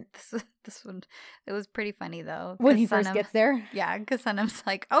 And this one, it was pretty funny though. When he first gets there. Yeah, because Sanem's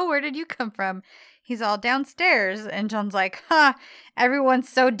like, oh, where did you come from? He's all downstairs. And John's like, everyone's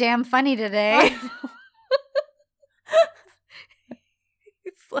so damn funny today.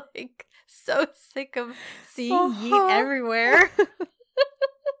 He's like so sick of seeing Yeet everywhere.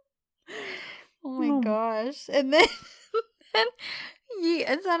 Oh my gosh. And then Yeet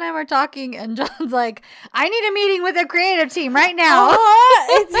and Sanem are talking, and John's like, I need a meeting with the creative team right now.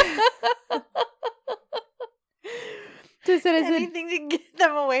 Just anything to get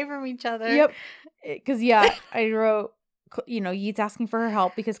them away from each other. Yep. Because, I wrote, Yeet's asking for her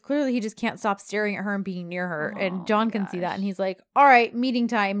help because clearly he just can't stop staring at her and being near her. And John can see that. And he's like, all right, meeting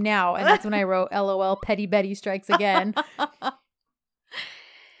time now. And that's when I wrote, LOL, Petty Betty strikes again.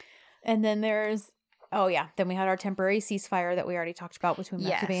 And then there's, then we had our temporary ceasefire that we already talked about between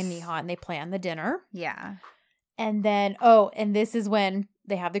Mefkabeh and Nihat, and they plan the dinner. Yeah. And then, and this is when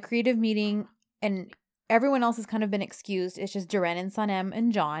they have the creative meeting, and everyone else has kind of been excused. It's just Duran and Sanem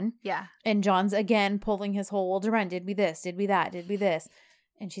and John. Yeah. And John's again pulling his whole, well, Duran, did we this? Did we that? Did we this?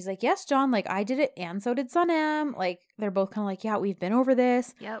 And she's like, yes, John, like, I did it, and so did Sanem. Like, they're both kind of like, yeah, we've been over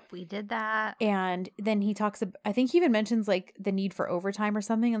this. Yep, we did that. And then he talks, I think he even mentions, like, the need for overtime or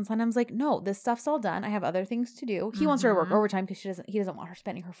something. And Sanem's like, no, this stuff's all done. I have other things to do. He wants her to work overtime because he doesn't want her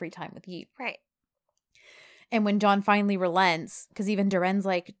spending her free time with Yeet. Right. And when John finally relents, because even Duran's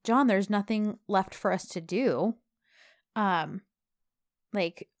like, John, there's nothing left for us to do.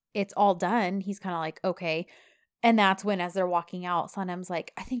 Like, it's all done. He's kind of like, okay. And that's when, as they're walking out, Sanem's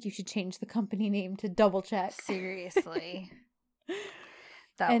like, I think you should change the company name to Double Check. Seriously.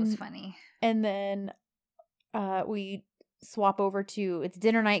 That was funny. And then we swap over to, it's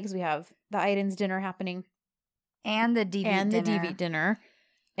dinner night because we have the Iden's dinner happening. And the Deviant dinner.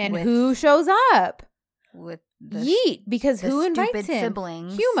 And who shows up? With Yeet. Because who invites him?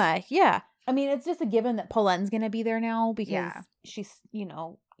 Siblings. Huma. Yeah. I mean, it's just a given that Polen's going to be there now because she's,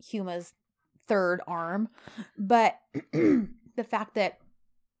 Huma's third arm. But the fact that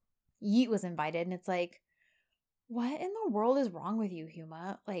Yeet was invited, and it's like, what in the world is wrong with you,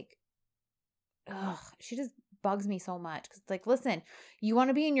 Huma? Like, she just bugs me so much. Because it's like, listen, you want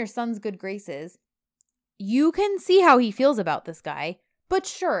to be in your son's good graces. You can see how he feels about this guy. But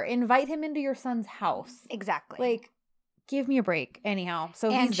sure, invite him into your son's house. Exactly. Like, give me a break. Anyhow,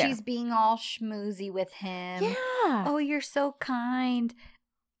 so and he's there. She's being all schmoozy with him. Yeah. Oh, you're so kind.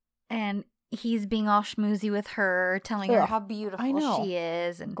 And he's being all schmoozy with her, telling her how beautiful she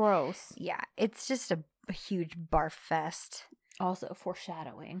is. And gross. Yeah, it's just a huge barf fest. Also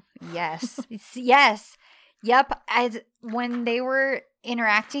foreshadowing. Yes. Yes. Yep. When they were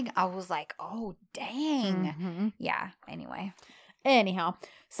interacting, I was like, oh, dang. Mm-hmm. Yeah. Anyway. Anyhow,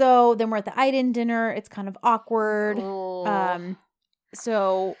 so then we're at the Iden dinner. It's kind of awkward. Oh.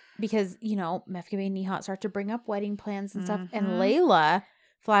 So because, Mefkabeh and Nihat start to bring up wedding plans and stuff. And Layla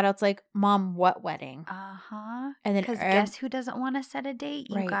flat out's like, Mom, what wedding? Uh-huh. And then because guess who doesn't want to set a date,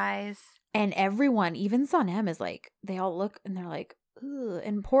 you guys? And everyone, even Sanem, is like, they all look and they're like, ugh.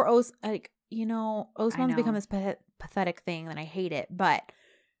 And poor Os, like, Osman's become this pathetic thing and I hate it. But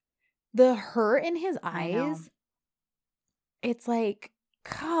the hurt in his eyes, it's like,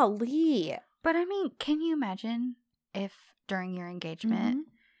 golly. But I mean, can you imagine if during your engagement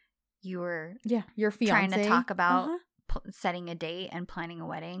you were your fiance trying to talk about setting a date and planning a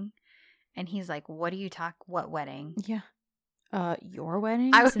wedding, and he's like, what wedding? Yeah. Your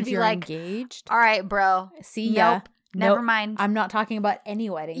wedding? I would since be you're like, engaged? All right, bro. See ya. Nope. Never mind. I'm not talking about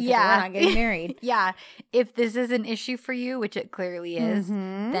any wedding. Yeah. We're not getting married. Yeah. If this is an issue for you, which it clearly is,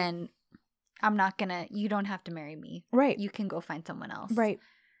 then I'm not gonna, you don't have to marry me. Right. You can go find someone else. Right.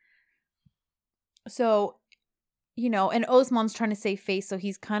 So, and Osman's trying to save face, so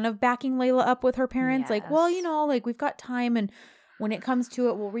he's kind of backing Layla up with her parents. Like, well, like, we've got time, and when it comes to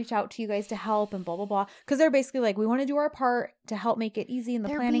it, we'll reach out to you guys to help and blah, blah, blah. Because they're basically like, we want to do our part to help make it easy in the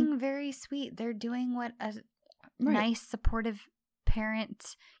planning. They're being very sweet. They're doing what a nice, supportive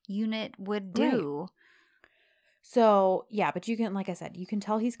parent unit would do. Right. So, yeah, but you can, like I said, you can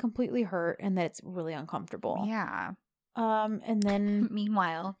tell he's completely hurt and that it's really uncomfortable. Yeah. And then...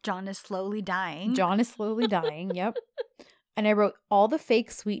 Meanwhile, John is slowly dying. Yep. And I wrote, all the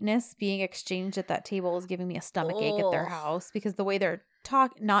fake sweetness being exchanged at that table is giving me a stomach ache at their house because the way they're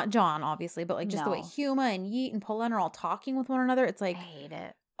talking, not John, obviously, but like just the way Huma and Yeet and Polen are all talking with one another. It's like, I hate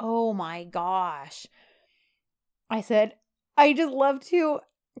it. Oh my gosh. I said, I just love to...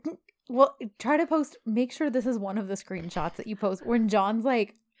 Well, try to post, make sure this is one of the screenshots that you post when John's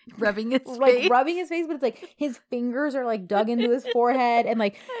like rubbing his face. Rubbing his face, but it's like his fingers are like dug into his forehead and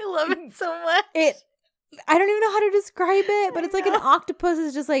like I love it so much. I don't even know how to describe it, but it's like an octopus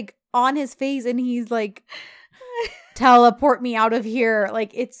is just like on his face and he's like, teleport me out of here.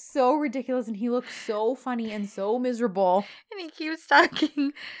 Like, it's so ridiculous and he looks so funny and so miserable. And he keeps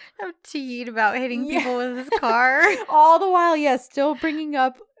talking to Yeet about hitting people with his car. All the while, still bringing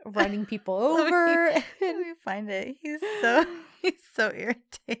up running people over. Let me find it. He's so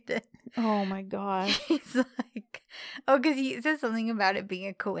irritated. Oh my gosh. He's like, because he says something about it being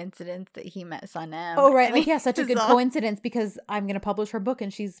a coincidence that he met Sanem. Oh, right. Like, such a good coincidence because I'm going to publish her book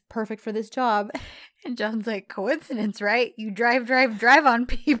and she's perfect for this job. And John's like, coincidence, right? You drive on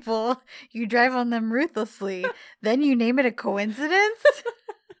people. You drive on them ruthlessly. Then you name it a coincidence?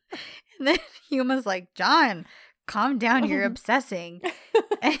 And then Huma's like, John, calm down, you're obsessing.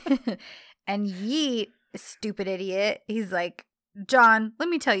 And Yeet, stupid idiot, he's like, John, let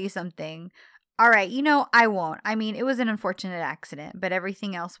me tell you something. All right, I won't. I mean, it was an unfortunate accident, but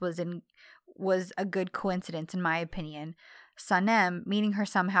everything else was a good coincidence in my opinion. Sanem, meeting her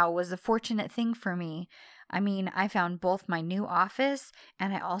somehow was a fortunate thing for me. I mean, I found both my new office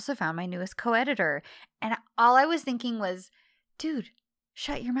and I also found my newest co-editor. And all I was thinking was, dude,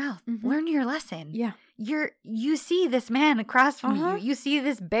 shut your mouth. Mm-hmm. Learn your lesson. Yeah. You see this man across from you. You see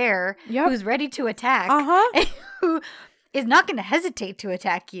this bear who's ready to attack. Who is not going to hesitate to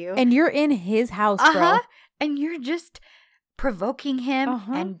attack you. And you're in his house, bro. And you're just provoking him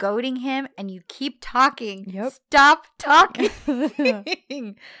and goading him and you keep talking. Yep. Stop talking.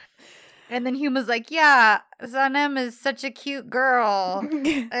 And then Huma's like, yeah, Sanem is such a cute girl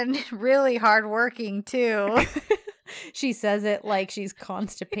and really hardworking too. She says it like she's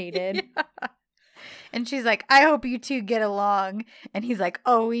constipated. Yeah. And she's like, I hope you two get along. And he's like,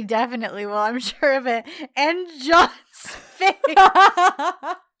 oh, we definitely will. I'm sure of it. And John's face.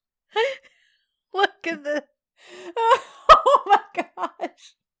 Look at this. Oh my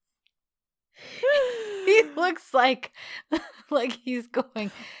gosh. He looks like he's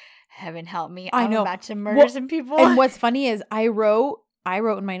going, heaven help me. I'm about to murder some people. And what's funny is I wrote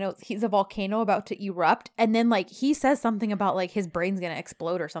in my notes, he's a volcano about to erupt. And then like he says something about like his brain's going to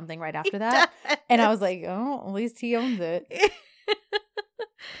explode or something right after that. And I was like, oh, at least he owns it.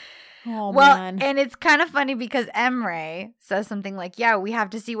 Oh, man. And it's kind of funny because Emre says something like, yeah, we have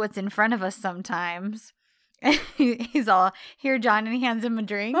to see what's in front of us sometimes. And he's all, here, John, and he hands him a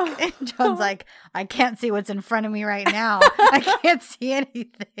drink. And John's like, I can't see what's in front of me right now. I can't see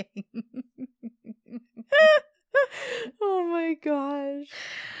anything. Oh my gosh.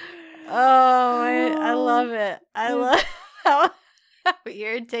 Oh, I love it. I love how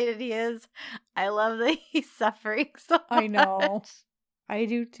irritated he is. I love that he's suffering so much. I know. I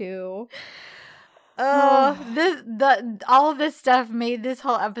do too. Oh, all of this stuff made this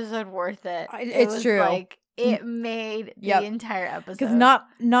whole episode worth it. It's true. Like, it made the entire episode. Because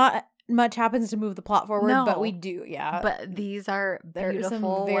not much happens to move the plot forward, but we do, yeah. But these are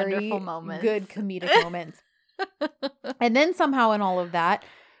beautiful, wonderful moments. Good comedic moments. And then somehow in all of that,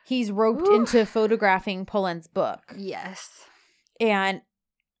 he's roped into photographing Polen's book. Yes. And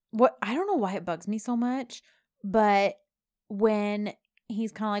I don't know why it bugs me so much, but when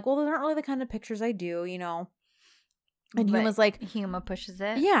he's kind of like, well, those aren't really the kind of pictures I do, And Huma's like, Huma pushes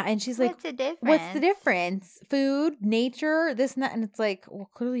it. Yeah, and she's like, What's the difference? Food, nature, this and that. And it's like, well,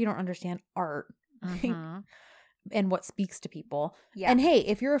 clearly you don't understand art. And what speaks to people. Yeah. And hey,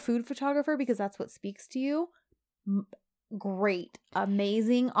 if you're a food photographer because that's what speaks to you, great,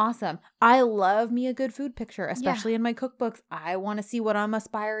 amazing, awesome. I love me a good food picture, especially in my cookbooks. I want to see what I'm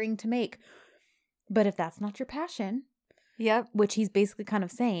aspiring to make. But if that's not your passion, which he's basically kind of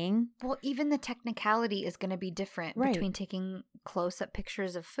saying. Well, even the technicality is going to be different between taking close-up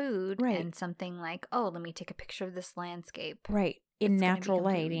pictures of food and something like, oh, let me take a picture of this landscape. Right. In natural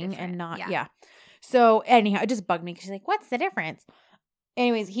lighting and not, So anyhow, it just bugged me because she's like, what's the difference?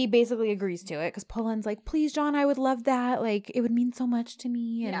 Anyways, he basically agrees to it because Polen's like, please, John, I would love that. Like, it would mean so much to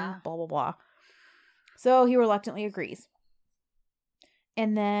me and blah, blah, blah. So he reluctantly agrees.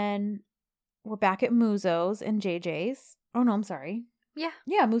 And then we're back at Muzo's and JJ's. Oh, no, I'm sorry. Yeah.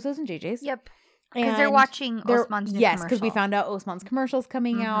 Yeah, Muzo's and JJ's. Yep. Because they're watching Osman's new commercial. Yes, because we found out Osman's commercial's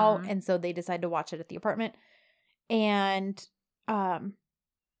coming out, and so they decide to watch it at the apartment. And,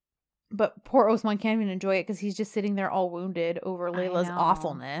 but poor Osman can't even enjoy it because he's just sitting there all wounded over Layla's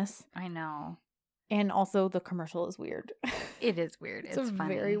awfulness. I know. And also the commercial is weird. It is weird. It's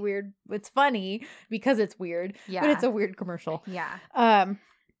funny. Very weird. It's funny because it's weird. Yeah. But it's a weird commercial. Yeah.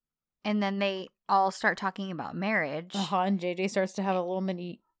 And then they all start talking about marriage. And JJ starts to have a little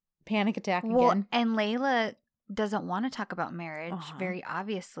mini panic attack again. And Layla doesn't want to talk about marriage, very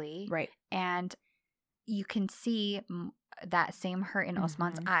obviously. Right. And you can see that same hurt in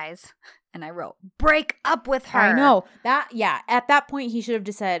Osman's eyes. And I wrote, break up with her. I know. At that point, he should have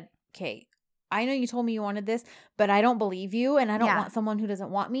just said, okay, I know you told me you wanted this, but I don't believe you, and I don't want someone who doesn't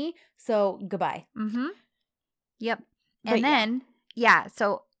want me, so goodbye. Mm-hmm. Yep. And then,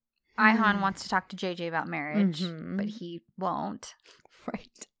 so Ayhan wants to talk to JJ about marriage, but he won't.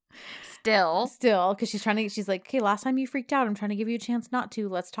 Right. Still, because she's like, okay, last time you freaked out, I'm trying to give you a chance not to.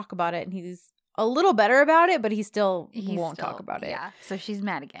 Let's talk about it. And he's a little better about it, but he won't talk about it. Yeah. So she's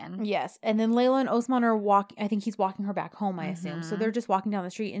mad again. Yes. And then Layla and Osman are walking. I think he's walking her back home, I assume. So they're just walking down the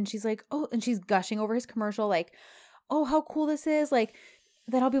street, and she's like, oh, and she's gushing over his commercial, like, oh, how cool this is. Like,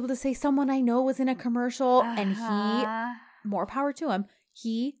 that I'll be able to say someone I know was in a commercial. And he, more power to him,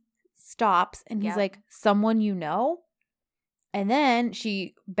 he stops and he's like, someone you know? And then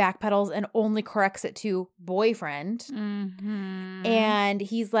she backpedals and only corrects it to boyfriend. And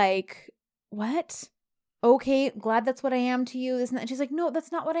he's like, what? Okay, glad that's what I am to you. This and that. And she's like, no,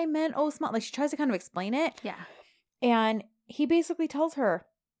 that's not what I meant. Oh, smart. Like, she tries to kind of explain it. Yeah. And he basically tells her,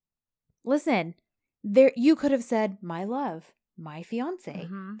 listen, you could have said, my love, my fiance,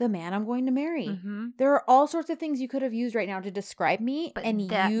 the man I'm going to marry. There are all sorts of things you could have used right now to describe me. But you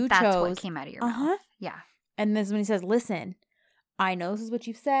chose. That's what came out of your mouth. Yeah. And this is when he says, listen, I know this is what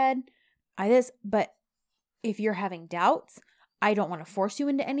you've said. But if you're having doubts, I don't want to force you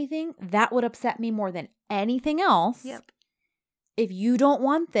into anything. That would upset me more than anything else. Yep. If you don't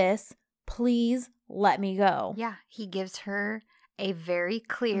want this, please let me go. Yeah. He gives her a very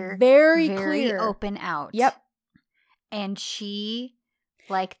clear, very open out. Yep. And she,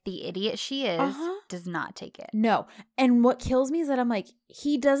 like the idiot she is, does not take it. No. And what kills me is that I'm like,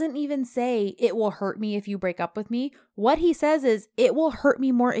 he doesn't even say it will hurt me if you break up with me. What he says is it will hurt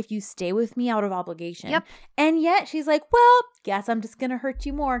me more if you stay with me out of obligation. Yep. And yet she's like, well, guess I'm just going to hurt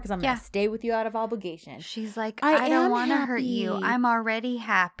you more because I'm going to stay with you out of obligation. She's like, I don't want to hurt you. I'm already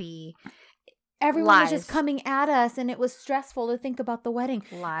happy. Everyone was just coming at us and it was stressful to think about the wedding.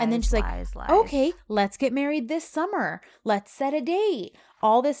 And then she's like, okay, let's get married this summer. Let's set a date.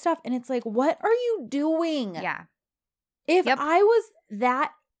 All this stuff. And it's like, what are you doing? Yeah. If I was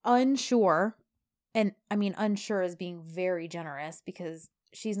that unsure, and I mean, unsure is being very generous because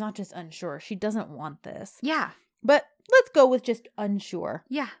she's not just unsure. She doesn't want this. Yeah. But let's go with just unsure.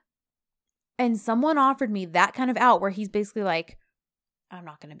 Yeah. And someone offered me that kind of out where he's basically like, I'm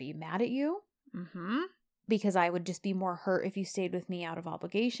not going to be mad at you. Because I would just be more hurt if you stayed with me out of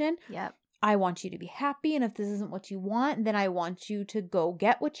obligation. Yep. I want you to be happy. And if this isn't what you want, then I want you to go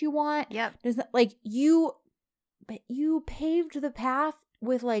get what you want. Yep. Like you paved the path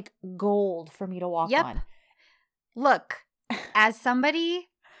with like gold for me to walk on. Look, as somebody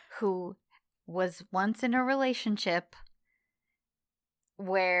who was once in a relationship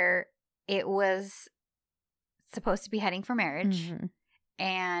where it was supposed to be heading for marriage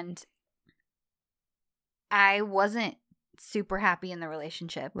and I wasn't super happy in the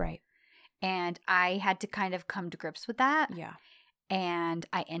relationship. Right. And I had to kind of come to grips with that. Yeah. And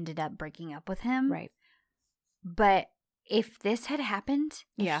I ended up breaking up with him. Right. But if this had happened,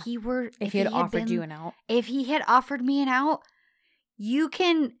 if he had offered you an out, if he had offered me an out, you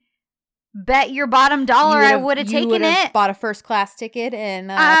can bet your bottom dollar I would have taken it. Bought a first class ticket and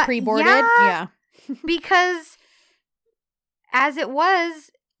pre-boarded. Yeah. Because as it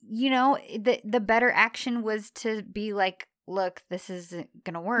was, you know, the better action was to be like, look, this isn't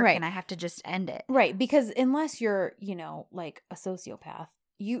going to work and I have to just end it. Right. Because unless you're, you know, like a sociopath,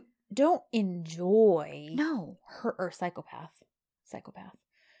 you don't enjoy or psychopath.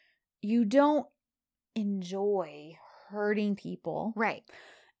 You don't enjoy hurting people. Right.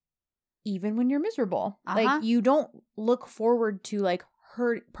 Even when you're miserable. Like you don't look forward to like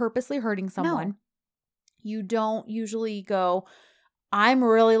purposely hurting someone. No. You don't usually go, I'm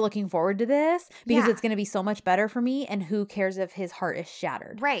really looking forward to this because it's going to be so much better for me. And who cares if his heart is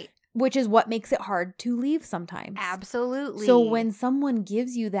shattered? Right. Which is what makes it hard to leave sometimes. Absolutely. So when someone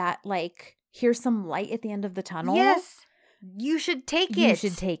gives you that, like, here's some light at the end of the tunnel. Yes. you should take it. You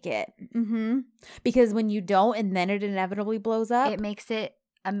should take it. Mm-hmm. Because when you don't and then it inevitably blows up. It makes it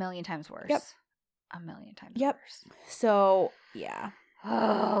a million times worse. Yep. A million times worse. So, yeah.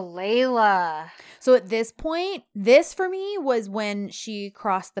 Oh, Layla. So at this point, this for me was when she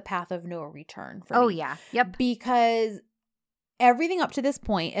crossed the path of no return for me. Oh, yeah. Yep. Because everything up to this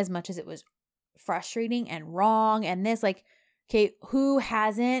point, as much as it was frustrating and wrong and this, like, okay, who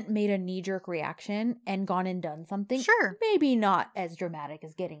hasn't made a knee-jerk reaction and gone and done something? Sure. Maybe not as dramatic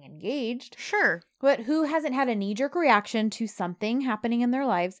as getting engaged. Sure. But who hasn't had a knee-jerk reaction to something happening in their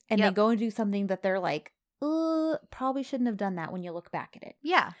lives and they go and do something that they're like, probably shouldn't have done that when you look back at it.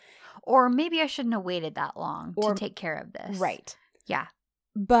 Yeah. Or maybe I shouldn't have waited that long to take care of this. Right. Yeah.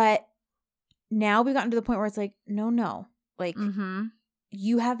 But now we've gotten to the point where it's like, no. Like,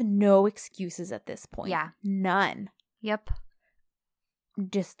 you have no excuses at this point. Yeah. None. Yep.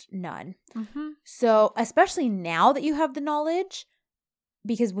 Just none. So, especially now that you have the knowledge,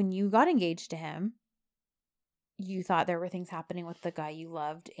 because when you got engaged to him, you thought there were things happening with the guy you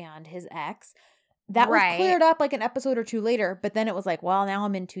loved and his ex. That was cleared up like an episode or two later, but then it was like, well, now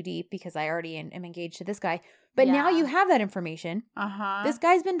I'm in too deep because I already am engaged to this guy. But now you have that information. This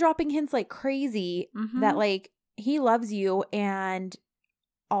guy's been dropping hints like crazy that like he loves you and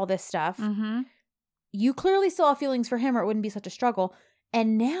all this stuff. You clearly still have feelings for him or it wouldn't be such a struggle.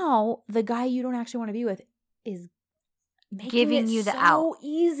 And now the guy you don't actually want to be with is giving you the out.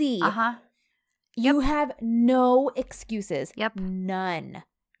 Easy. You have no excuses. Yep. None.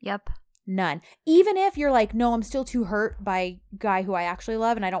 Yep. None. Even if you're like, no, I'm still too hurt by a guy who I actually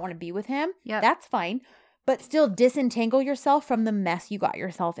love and I don't want to be with him. Yep. That's fine. But still disentangle yourself from the mess you got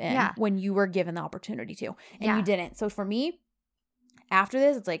yourself in when you were given the opportunity to. And you didn't. So for me, after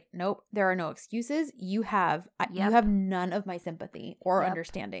this, it's like, nope, there are no excuses. You have none of my sympathy or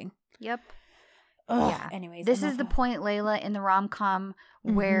understanding. Yep. Ugh. Yeah. Anyways, this is the point, Layla, in the rom-com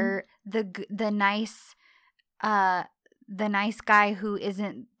where the nice guy who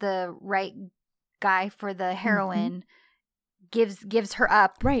isn't the right guy for the heroine gives her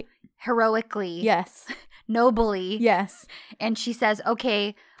up heroically, nobly, and she says,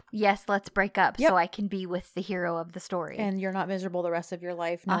 "Okay, yes, let's break up so I can be with the hero of the story, and you're not miserable the rest of your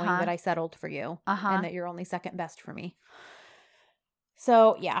life knowing that I settled for you and that you're only second best for me."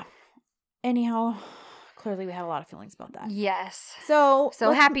 So yeah. Anyhow, clearly we had a lot of feelings about that. Yes. So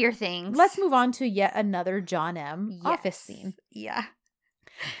happier things. Let's move on to yet another John M. office scene. Yeah.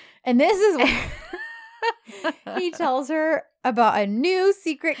 And this is where he tells her about a new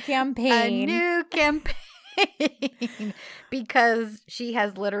secret campaign. Because she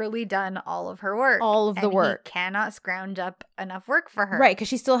has literally done all of her work. All of the work. He cannot scrounge up enough work for her. Right, because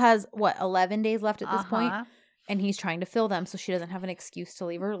she still has, 11 days left at this point? And he's trying to fill them so she doesn't have an excuse to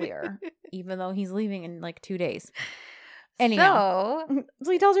leave earlier, even though he's leaving in like 2 days. Anyhow,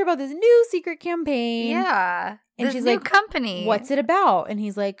 so he tells her about this new secret campaign. Yeah. And this she's new like, company. What's it about? And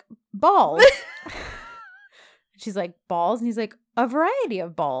he's like, balls. She's like, balls? And he's like, a variety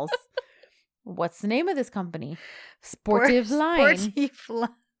of balls. What's the name of this company? Sportive Line.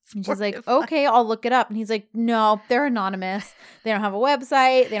 And she's like, okay, I'll look it up. And he's like, no, they're anonymous. They don't have a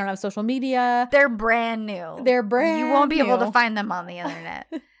website. They don't have social media. They're brand new. You won't be able to find them on the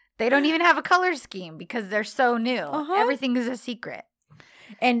internet. They don't even have a color scheme because they're so new. Everything is a secret.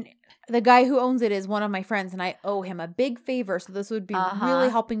 And the guy who owns it is one of my friends, and I owe him a big favor. So this would be really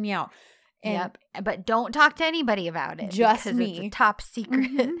helping me out. And But don't talk to anybody about it. Just because me. It's a top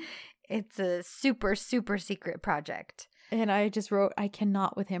secret. It's a super, super secret project. And I just wrote, I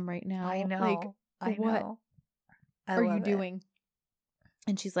cannot with him right now. I know. Like, I what know. are you doing?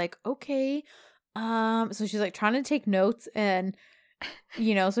 And she's like, okay. So she's like trying to take notes and,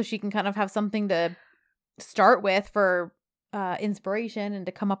 so she can kind of have something to start with for inspiration and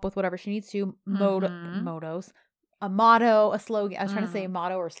to come up with whatever she needs to. Motos. A motto, a slogan. I was trying to say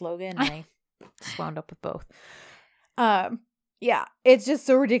motto or slogan, and I just wound up with both. Yeah, it's just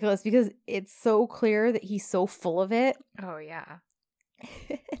so ridiculous because it's so clear that he's so full of it. Oh, yeah.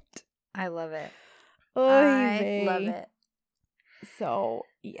 I love it. I love it. So,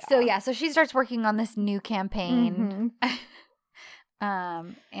 yeah. So she starts working on this new campaign.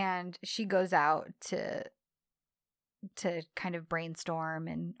 And she goes out to kind of brainstorm,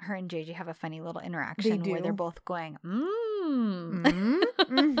 and her and JJ have a funny little interaction where they're both going,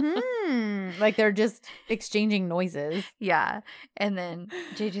 like they're just exchanging noises. Yeah. And then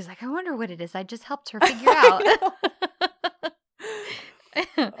JJ's like, I wonder what it is. I just helped her figure out.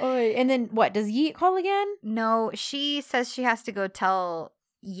 And then what? Does Yeet call again? No, she says she has to go tell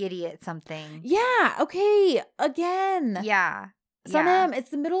Yidiot something. Yeah. Okay. Again. Yeah. Sanem,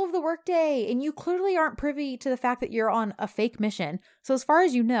 it's the middle of the workday, and you clearly aren't privy to the fact that you're on a fake mission. So as far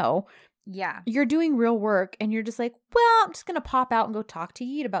as you know, you're doing real work, and you're just like, well, I'm just going to pop out and go talk to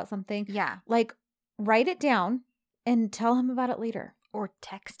Yeet about something. Yeah. Like, write it down and tell him about it later. Or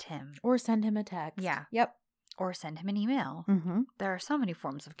text him. Or send him a text. Yeah. Yep. Or send him an email. Mm-hmm. There are so many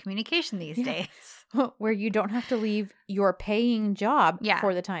forms of communication these days. Where you don't have to leave your paying job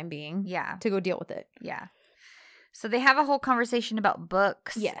for the time being to go deal with it. Yeah. So they have a whole conversation about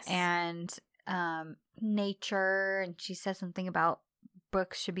books and nature. And she says something about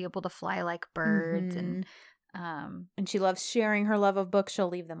books should be able to fly like birds. And she loves sharing her love of books. She'll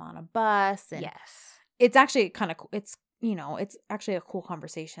leave them on a bus. And it's actually kind of, it's actually a cool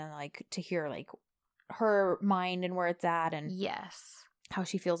conversation, like, to hear, like, her mind and where it's at, and how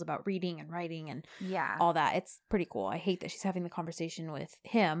she feels about reading and writing and all that. It's pretty cool. I hate that she's having the conversation with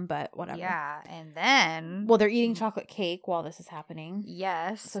him, but whatever. Yeah. And then, well, they're eating chocolate cake while this is happening.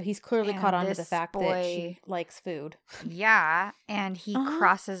 Yes. So he's clearly caught on to the fact that she likes food. Yeah. And he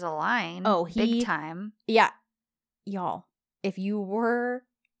crosses a line. Big time. Yeah. Y'all, if you were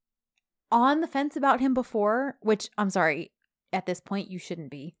on the fence about him before, which I'm sorry, at this point you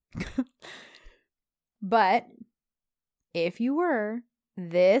shouldn't be. But if you were,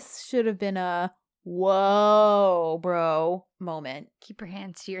 this should have been a whoa, bro moment. Keep your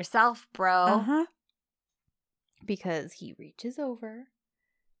hands to yourself, bro. Because he reaches over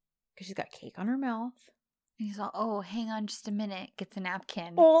because she's got cake on her mouth. And he's all, oh, hang on just a minute. Gets a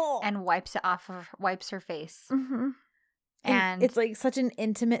napkin and wipes her face. And it's like such an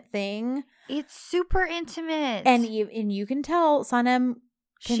intimate thing. It's super intimate. And you can tell, Sanem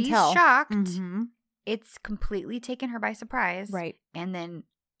can tell. She's shocked. It's completely taken her by surprise. Right. And then,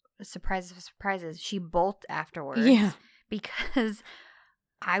 surprise of surprises, she bolts afterwards. Yeah. Because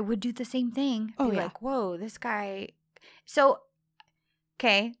I would do the same thing. Be like, whoa, this guy. So,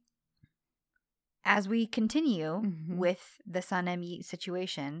 okay. As we continue with the Sanem Yeet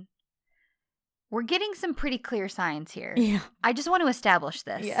situation, we're getting some pretty clear signs here. Yeah. I just want to establish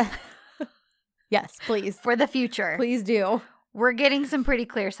this. Yeah. Yes, please. For the future. Please do. We're getting some pretty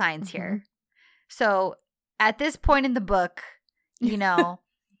clear signs here. So at this point in the book, you know,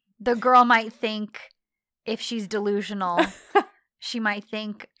 the girl might think, if she's delusional, she might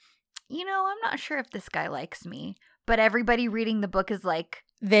think, you know, I'm not sure if this guy likes me. But everybody reading the book is like,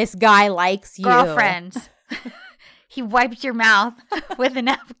 this guy likes you. Girlfriend. He wiped your mouth with a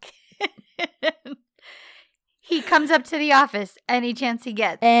napkin. He comes up to the office any chance he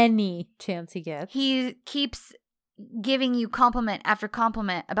gets. He keeps giving you compliment after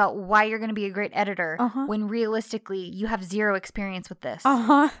compliment about why you're going to be a great editor when realistically you have zero experience with this.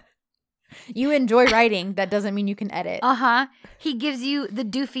 You enjoy writing. That doesn't mean you can edit. He gives you the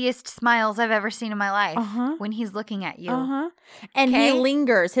doofiest smiles I've ever seen in my life when he's looking at you. And he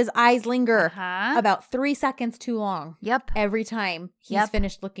lingers. His eyes linger about 3 seconds too long. Every time he's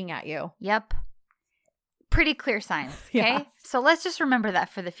finished looking at you. Pretty clear signs, okay? So let's just remember that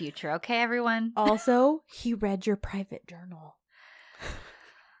for the future, okay, everyone? Also, he read your private journal.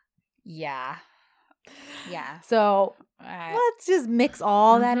 Yeah. So let's just mix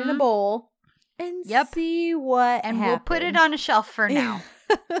all that in a bowl and see what happens. We'll put it on a shelf for now.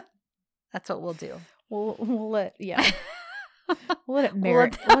 That's what we'll do. We'll let we'll let it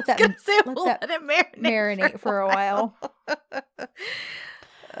marinate. Let that marinate for a while.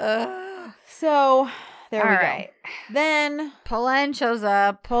 So there we go. Then Polen shows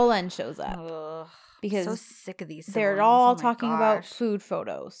up. Ugh. Because so sick of these. They're all talking about food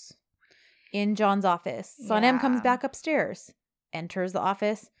photos in John's office. Sanem comes back upstairs, enters the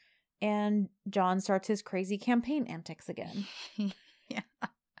office, and John starts his crazy campaign antics again.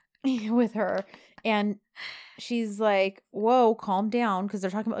 With her. And she's like, whoa, calm down. Because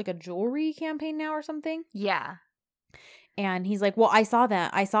they're talking about like a jewelry campaign now or something. Yeah. And he's like, well, I saw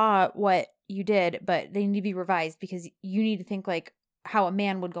that. I saw what you did, but they need to be revised because you need to think like how a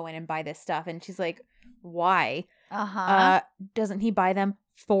man would go in and buy this stuff. And she's like, why? Doesn't he buy them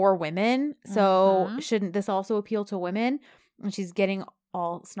for women? So shouldn't this also appeal to women? And she's getting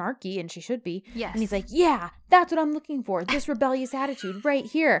all snarky, and she should be. Yes. And he's like, yeah, that's what I'm looking for. This rebellious attitude right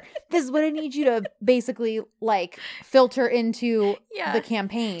here. This is what I need you to basically like filter into the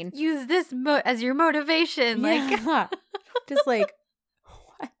campaign. Use this as your motivation. Like, just like,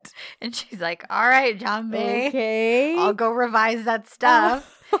 what? And she's like, all right, John Bay. Okay. I'll go revise that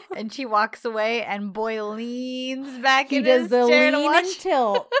stuff. And she walks away, and boy leans back in his chair to watch. He does the lean and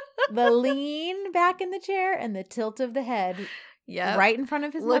tilt. The lean back in the chair and the tilt of the head. Yep. Right in front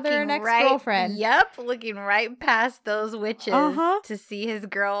of his mother and ex-girlfriend. Yep. Looking right past those witches to see his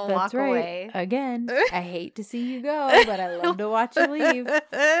girl walk away. Again, I hate to see you go, but I love to watch you leave.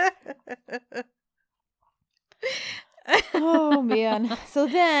 Oh, man. So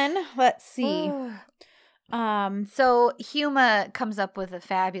then, let's see. So Huma comes up with a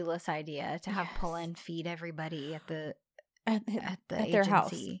fabulous idea to have Pullen feed everybody at the agency. Their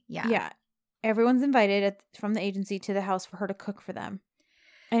house. Yeah. Everyone's invited from the agency to the house for her to cook for them.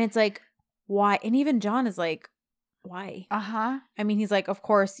 And it's like, why? And even John is like, why? Uh-huh. I mean, he's like, of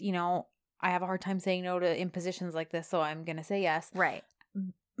course, I have a hard time saying no to impositions like this, so I'm going to say yes. Right.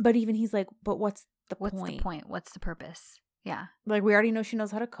 But even he's like, but what's the point? What's the point? What's the purpose? Yeah. Like, we already know she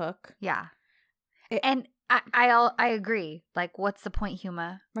knows how to cook. Yeah. And I agree. Like, what's the point,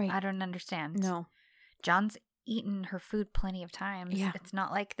 Huma? Right. I don't understand. No. John's eaten her food plenty of times. Yeah. It's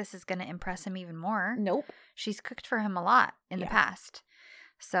not like this is going to impress him even more. Nope. She's cooked for him a lot in the past.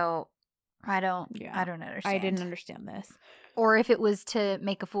 So I don't understand. I didn't understand this. Or if it was to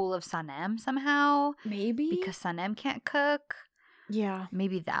make a fool of Sanem somehow. Maybe. Because Sanem can't cook. Yeah.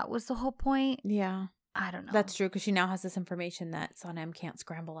 Maybe that was the whole point. Yeah. I don't know. That's true, because she now has this information that Sanem can't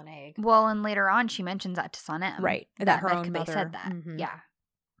scramble an egg. Well, and later on she mentions that to Sanem. Right. That her own mother said that. Mm-hmm. Yeah.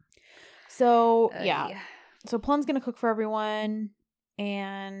 So, yeah. So Pullen's going to cook for everyone,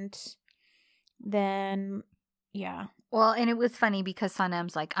 and then, yeah. Well, and it was funny because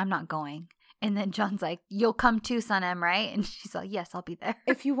Sanem's like, I'm not going. And then John's like, you'll come too, Sanem, right? And she's like, yes, I'll be there.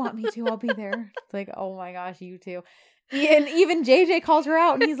 If you want me to, I'll be there. It's like, oh my gosh, you too. And even JJ calls her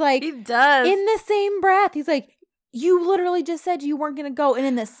out, and he's like, he does. In the same breath, he's like, you literally just said you weren't going to go. And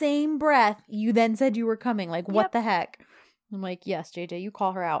in the same breath, you then said you were coming. Like, what the heck? I'm like, yes, JJ, you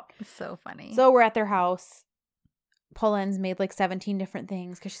call her out. It's so funny. So we're at their house. Pullen's made like 17 different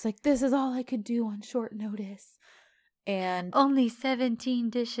things because she's like, this is all I could do on short notice. And only 17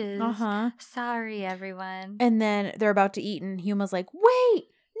 dishes. Sorry, everyone. And then they're about to eat, and Huma's like, wait,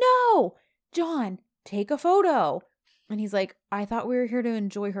 no, John, take a photo. And he's like, I thought we were here to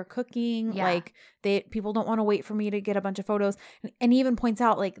enjoy her cooking. Yeah. Like, people don't want to wait for me to get a bunch of photos. And he even points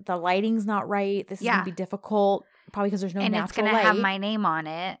out, like, the lighting's not right. This is going to be difficult, probably because there's no natural light. And it's going to have my name on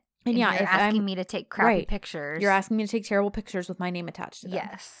it. And you're asking me to take crappy pictures. You're asking me to take terrible pictures with my name attached to them.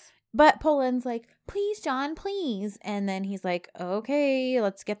 Yes. But Pullen's like, please, John, please. And then he's like, okay,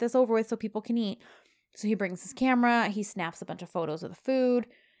 let's get this over with so people can eat. So he brings his camera. He snaps a bunch of photos of the food.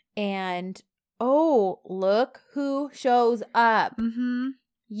 And, oh, look who shows up. Mm-hmm.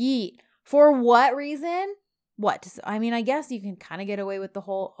 Yeet. For what reason? What? I mean, I guess you can kind of get away with the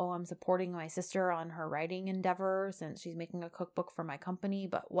whole, I'm supporting my sister on her writing endeavor since she's making a cookbook for my company,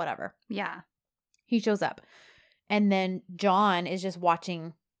 but whatever. Yeah. He shows up. And then John is just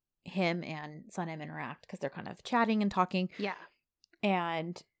watching him and Sanem interact because they're kind of chatting and talking. Yeah.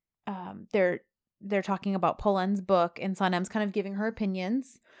 And they're talking about Pullen's book, and Sanem's kind of giving her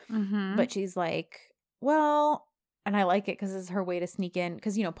opinions. Mm-hmm. But she's like, well, and I like it because it's her way to sneak in,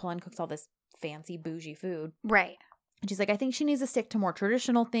 because, Pullen cooks all this fancy bougie food. Right. And she's like, I think she needs to stick to more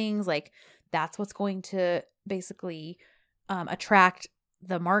traditional things. Like, that's what's going to basically attract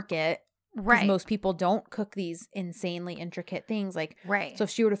the market. Right. Because most people don't cook these insanely intricate things. Like, right. So if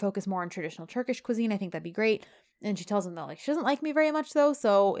she were to focus more on traditional Turkish cuisine, I think that'd be great. And she tells him that, like, she doesn't like me very much, though.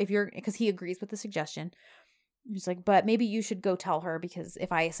 So because he agrees with the suggestion. She's like, but maybe you should go tell her, because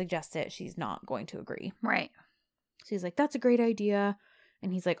if I suggest it, she's not going to agree. Right. So he's like, that's a great idea.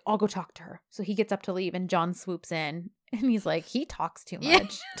 And he's like, I'll go talk to her. So he gets up to leave, and John swoops in. And he's like, he talks too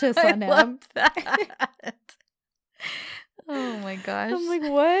much to Sanem. I love that. Oh my gosh. I'm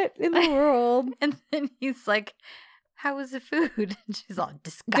like, what in the world? And then he's like, how was the food? And she's all,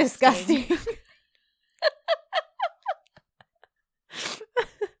 disgusting.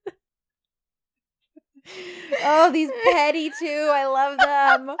 Oh, these petty too. I love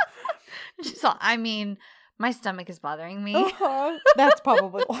them. She's all, I mean, my stomach is bothering me. That's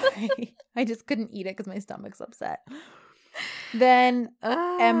probably why. I just couldn't eat it because my stomach's upset. Then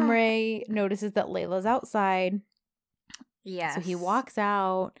Emre notices that Layla's outside. Yeah. So he walks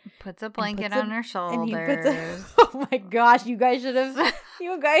out, puts a blanket on her shoulders. Oh my gosh, you guys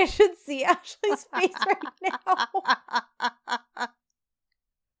should see Ashley's face right now.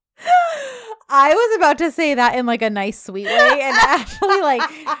 I was about to say that in like a nice sweet way, and Ashley like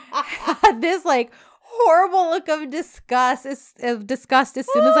had this like horrible look of disgust as soon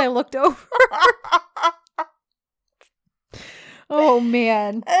as I looked over. Oh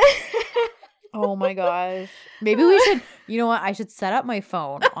man. Oh my gosh. Maybe we should, you know what? I should set up my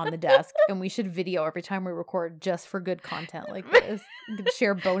phone on the desk, and we should video every time we record, just for good content like this. We can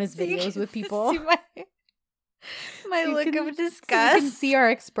share bonus videos with people. My look of disgust. You can see our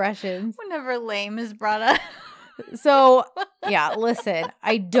expressions. Whenever lame is brought up. So, yeah, listen.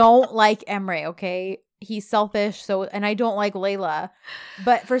 I don't like Emre, okay? He's selfish, and I don't like Layla.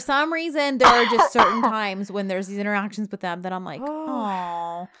 But for some reason, there are just certain times when there's these interactions with them that I'm like,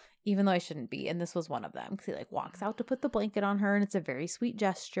 oh, even though I shouldn't be. And this was one of them. Because he like walks out to put the blanket on her, and it's a very sweet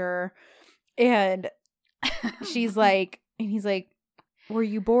gesture. And she's like, and he's like, were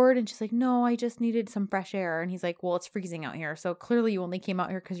you bored? And she's like, no, I just needed some fresh air. And he's like, well, it's freezing out here. So clearly you only came out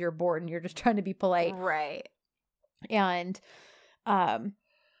here because you're bored and you're just trying to be polite. Right. And,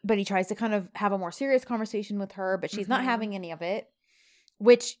 but he tries to kind of have a more serious conversation with her, but she's not having any of it,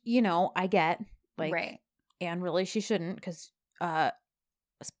 which, you know, I get. Like, right. And really she shouldn't because,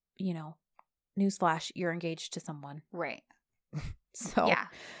 you know, newsflash, you're engaged to someone. Right. So, yeah.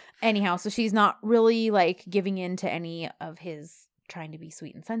 Anyhow, so she's not really like giving in to any of his trying to be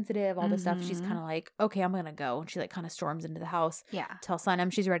sweet and sensitive, all this stuff. She's kind of like, okay, I'm gonna go. And she like kind of storms into the house. Yeah. Tells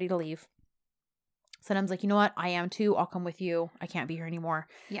Sanem she's ready to leave. Sanem's like, you know what? I am too. I'll come with you. I can't be here anymore.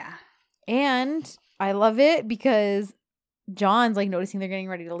 Yeah. And I love it because John's like noticing they're getting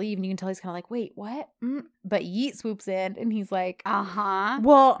ready to leave. And you can tell he's kind of like, wait, what? But Yeet swoops in and he's like,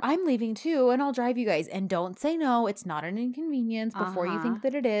 well, I'm leaving too. And I'll drive you guys. And don't say no. It's not an inconvenience before you think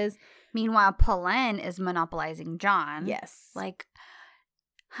that it is. Meanwhile, Polen is monopolizing John. Yes. Like,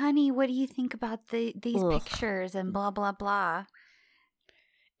 honey, what do you think about these pictures and blah, blah, blah.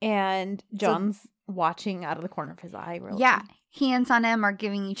 And John's watching out of the corner of his eye. Yeah. He and Sanem are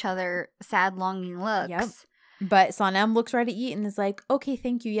giving each other sad, longing looks. Yep. But Sanem looks right at Yeet and is like, okay,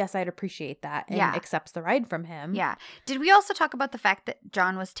 thank you. Yes, I'd appreciate that. And accepts the ride from him. Yeah. Did we also talk about the fact that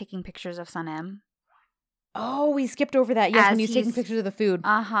John was taking pictures of Sanem? Oh, we skipped over that. Yes, when he's taking pictures of the food.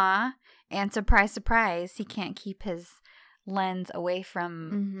 And surprise, surprise, he can't keep his lens away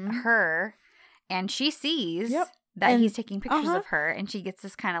from her. And she sees that he's taking pictures of her. And she gets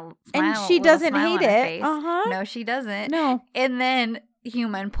this kind of smile. And she doesn't hate it. No, she doesn't. No. And then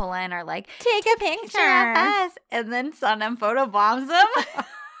Huma and Polen are like, take a picture of us. And then Sanem photobombs them.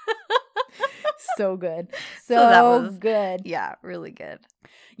 So good. So that was good. Yeah, really good.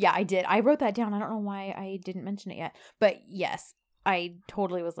 Yeah, I did. I wrote that down. I don't know why I didn't mention it yet. But yes, I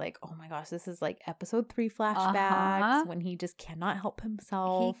totally was like, oh my gosh, this is like episode 3 flashbacks when he just cannot help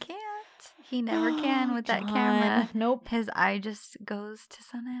himself. He can't. He never can with that camera. Nope. His eye just goes to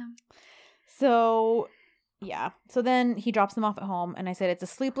Sanem. So, yeah. So then he drops them off at home. And I said, it's a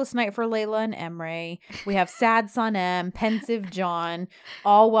sleepless night for Layla and Emre. We have sad Sanem, pensive John,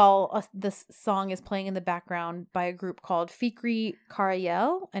 all while this song is playing in the background by a group called Fikri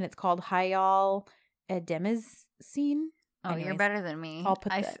Karayel. And it's called Hayal Edemezin. Oh, anyways, you're better than me. I'll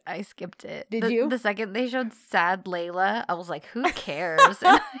put I skipped it. Did you? The second they showed sad Layla, I was like, who cares?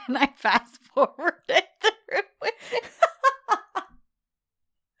 and I fast forwarded through it.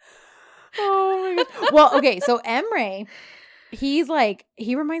 Oh my god. Well, okay, so Emre,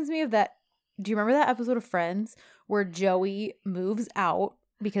 he reminds me of that. Do you remember that episode of Friends where Joey moves out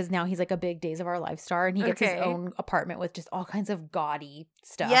because now he's like a big Days of Our Life star and he gets his own apartment with just all kinds of gaudy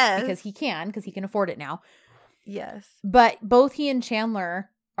stuff because he can afford it now. Yes. But both he and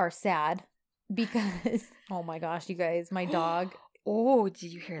Chandler are sad because, oh my gosh, you guys, my dog. Oh,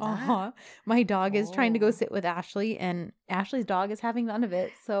 did you hear that? My dog is trying to go sit with Ashley and Ashley's dog is having none of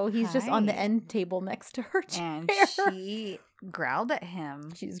it. So he's just on the end table next to her chair. And she growled at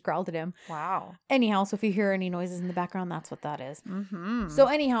him. She just growled at him. Wow. Anyhow, so if you hear any noises in the background, that's what that is. Mm-hmm. So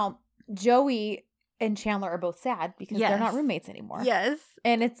anyhow, Joey and Chandler are both sad because they're not roommates anymore. Yes.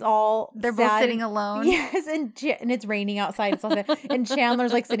 And it's all they're sad. both sitting alone. Yes. And it's raining outside. It's all sad. And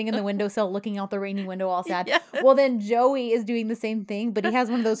Chandler's like sitting in the windowsill looking out the raining window all sad. Yes. Well, then Joey is doing the same thing, but he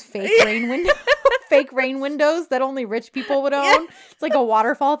has one of those fake rain windows that only rich people would own. Yeah. It's like a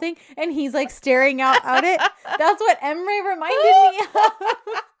waterfall thing. And he's like staring out it. That's what Emre reminded me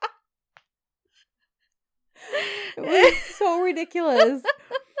of. It was so ridiculous.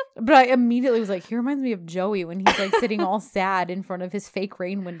 But I immediately was like, he reminds me of Joey when he's like sitting all sad in front of his fake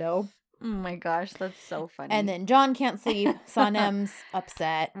rain window. Oh my gosh, that's so funny. And then John can't sleep. Sanem's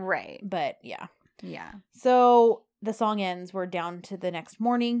upset. Right. But yeah. Yeah. So the song ends. We're down to the next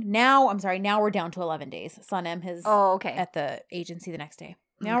morning. Now we're down to 11 days. Sanem has at the agency the next day.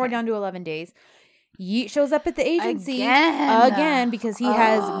 Now we're down to 11 days. Yeet shows up at the agency again because he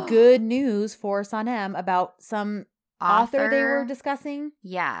has good news for Sanem about some author they were discussing.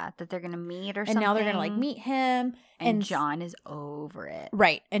 Yeah, that they're going to meet or something. And now they're going to like meet him. And John is over it.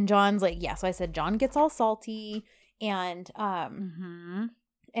 Right. And John's like, yeah. So I said, John gets all salty. And,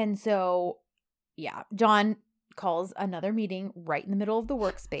 and so, yeah, John calls another meeting right in the middle of the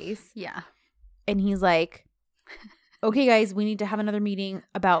workspace. Yeah. And he's like, okay, guys, we need to have another meeting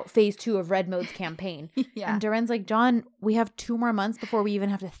about phase 2 of Red Mode's campaign. Yeah. And Doren's like, John, we have 2 more months before we even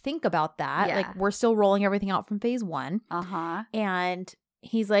have to think about that. Yeah. Like, we're still rolling everything out from phase 1. Uh-huh. And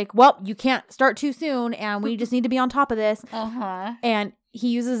he's like, well, you can't start too soon, and we just need to be on top of this. Uh-huh. And he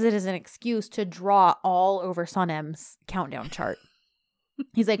uses it as an excuse to draw all over Sanem's countdown chart.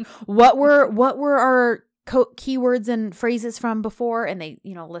 He's like, what were our keywords and phrases from before? And they,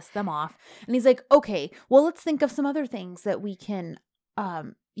 list them off. And he's like, okay, well, let's think of some other things that we can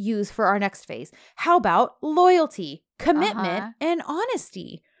use for our next phase. How about loyalty, commitment, and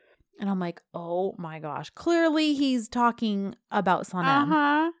honesty? And I'm like, oh my gosh, clearly he's talking about Sanem.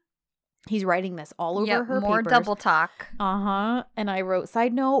 Uh-huh. He's writing this all over her more papers. Double talk. Uh-huh. And I wrote,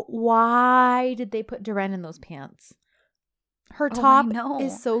 side note, why did they put Doren in those pants? Her top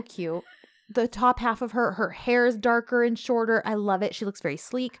is so cute. The top half of her hair is darker and shorter. I love it. She looks very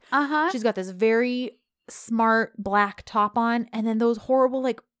sleek. Uh-huh. She's got this very smart black top on. And then those horrible,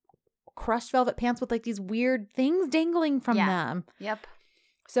 like, crushed velvet pants with, like, these weird things dangling from them. Yep.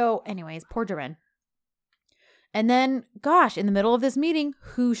 So, anyways, poor Doren. And then, gosh, in the middle of this meeting,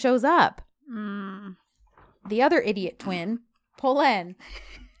 who shows up? The other idiot twin, Polen.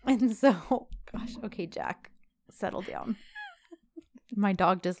 And so, gosh, okay, Jack, settle down. My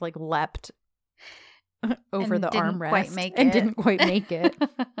dog just, like, leapt over the armrest and didn't quite make it.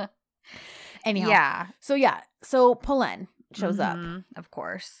 Anyhow. Yeah. So Polen shows up. Of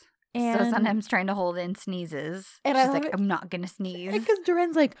course. And so Sanem's trying to hold in sneezes. And she's like, I'm not going to sneeze. Because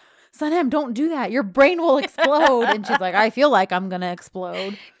Doren's like, Sanem, don't do that. Your brain will explode. And she's like, I feel like I'm going to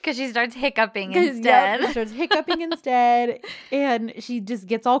explode. Because she starts hiccuping instead. She starts hiccuping instead. And she just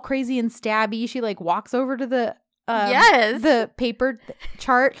gets all crazy and stabby. She like walks over to the paper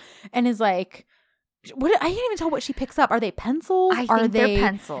chart and is like, what? I can't even tell what she picks up. Are they pencils? I think they're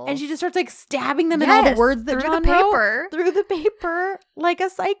pencils. And she just starts like stabbing them in all the words that John wrote through the paper like a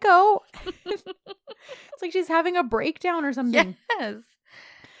psycho. It's like she's having a breakdown or something. Yes.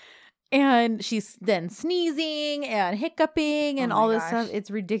 And she's then sneezing and hiccuping and all this stuff. It's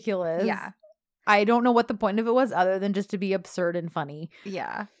ridiculous. Yeah. I don't know what the point of it was other than just to be absurd and funny.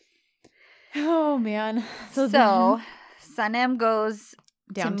 Yeah. Oh, man. So Sanem goes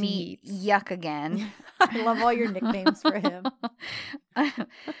down to meet Yuck again. I love all your nicknames for him.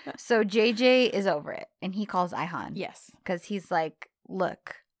 So JJ is over it and he calls Ayhan. Yes. Because he's like,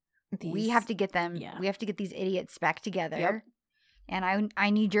 look, we have to get them. Yeah. We have to get these idiots back together. Yep. And I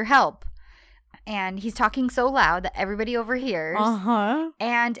need your help. And he's talking so loud that everybody overhears. Uh-huh.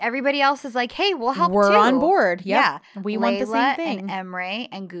 And everybody else is like, hey, we'll help too. We're on board. Yep. Yeah. We Layla want the same thing. And Emre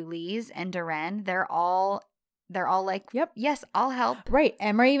and Guliz and Doren, they're all like, yep, yes, I'll help. Right.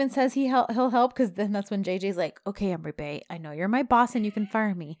 Emre even says he'll help because then that's when JJ's like, okay, Emre Bay, I know you're my boss and you can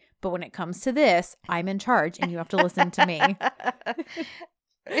fire me. But when it comes to this, I'm in charge and you have to listen to me.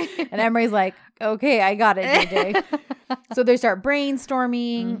 And Emery's like, okay, I got it, JJ. So they start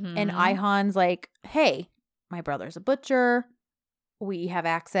brainstorming and Ayhan's like, hey, my brother's a butcher. We have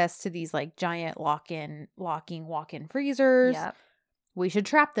access to these like giant locking walk-in freezers. Yep. We should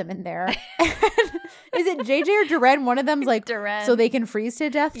trap them in there. Is it JJ or Doren? One of them's like, Doren. So they can freeze to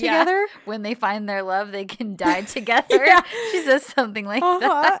death together? When they find their love, they can die together. Yeah. She says something like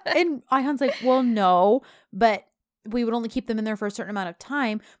that. And Ayhan's like, well, no, but we would only keep them in there for a certain amount of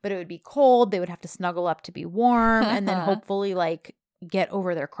time, but it would be cold. They would have to snuggle up to be warm and then hopefully like get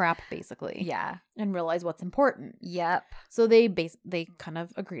over their crap basically. Yeah. And realize what's important. Yep. So they kind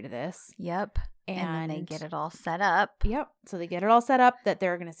of agree to this. Yep. And then they get it all set up. Yep. So they get it all set up that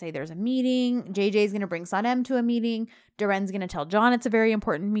they're going to say there's a meeting. JJ's going to bring Sanem to a meeting. Doren's going to tell John it's a very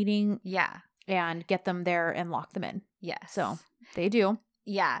important meeting. Yeah. And get them there and lock them in. Yes. So they do.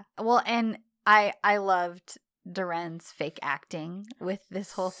 Yeah. Well, and I loved Doren's fake acting with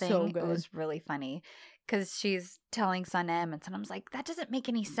this whole thing. So good. It was really funny because she's telling Sanem and Sanem's like, that doesn't make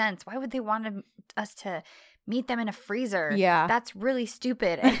any sense. Why would they want us to meet them in a freezer? Yeah. That's really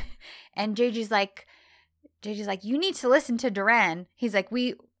stupid. And JJ's like, you need to listen to Doren. He's like,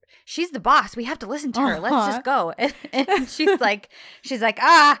 she's the boss. We have to listen to her. Let's just go. And she's like,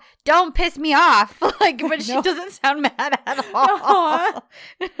 don't piss me off. But she doesn't sound mad at all.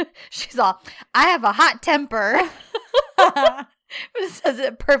 She's all, I have a hot temper. But says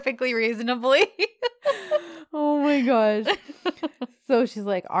it perfectly reasonably. Oh my gosh. So she's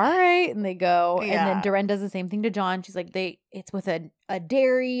like, all right. And they go. Yeah. And then Doren does the same thing to John. She's like, it's with a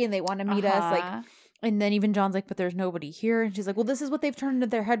dairy and they want to meet us. Like, and then even John's like, but there's nobody here. And she's like, well, this is what they've turned into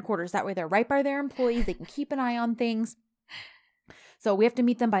their headquarters. That way they're right by their employees. They can keep an eye on things. So we have to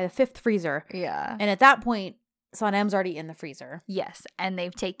meet them by the 5th freezer. Yeah. And at that point, Sanem's already in the freezer. Yes. And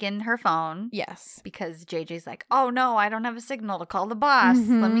they've taken her phone. Yes. Because JJ's like, oh, no, I don't have a signal to call the boss.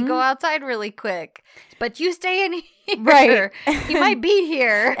 Let me go outside really quick. But you stay in here. Right. He might be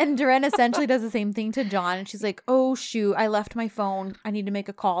here. And Doreen essentially does the same thing to John. And she's like, oh, shoot, I left my phone. I need to make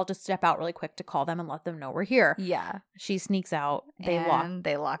a call. Just step out really quick to call them and let them know we're here. Yeah. She sneaks out. They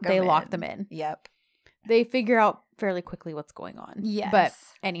lock them in. Yep. They figure out fairly quickly what's going on. Yes. But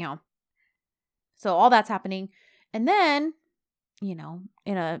anyhow. So all that's happening. And then,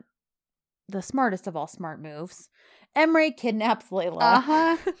 in the smartest of all smart moves, Emre kidnaps Layla.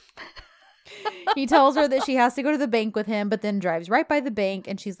 Uh-huh. He tells her that she has to go to the bank with him, but then drives right by the bank.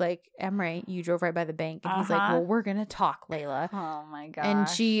 And she's like, Emre, you drove right by the bank. And he's like, well, we're going to talk, Layla. Oh, my gosh. And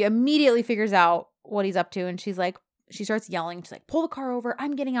she immediately figures out what he's up to. And she's like, she starts yelling. She's like, pull the car over.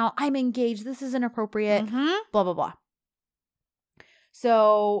 I'm getting out. I'm engaged. This is inappropriate. Blah, blah, blah.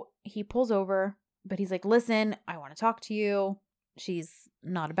 So he pulls over. But he's like, listen, I want to talk to you. She's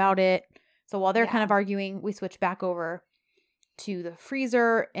not about it. So while they're kind of arguing, we switch back over to the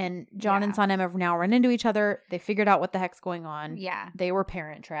freezer. And John and Sanem have now run into each other. They figured out what the heck's going on. Yeah. They were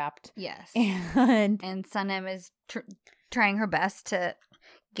parent trapped. Yes. And Sanem is trying her best to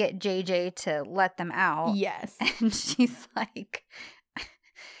get JJ to let them out. Yes. And she's like,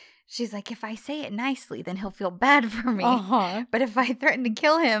 if I say it nicely, then he'll feel bad for me. But if I threaten to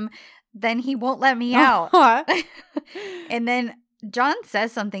kill him, then he won't let me out. And then John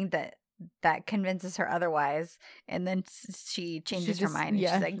says something that convinces her otherwise. And then she changes her mind. And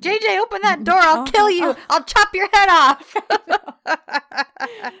she's like, JJ, open that door. I'll kill you. I'll chop your head off.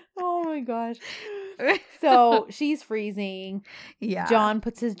 Oh my gosh. So she's freezing. Yeah. John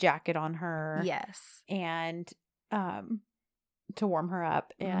puts his jacket on her. Yes. And to warm her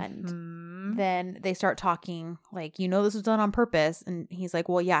up. And then they start talking like, this was done on purpose. And he's like,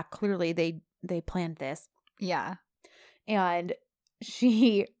 well, yeah, clearly they planned this. Yeah. And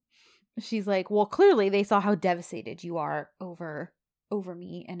she's like, well, clearly they saw how devastated you are over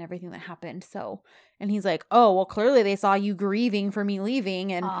me and everything that happened. So, and he's like, oh, well, clearly they saw you grieving for me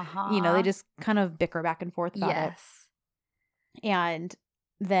leaving. And, they just kind of bicker back and forth about it. And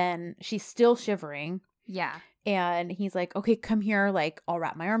then she's still shivering. Yeah. And he's like, okay, come here. Like, I'll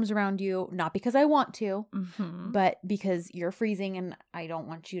wrap my arms around you. Not because I want to, but because you're freezing and I don't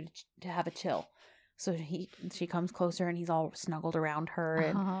want you to have a chill. So she comes closer and he's all snuggled around her.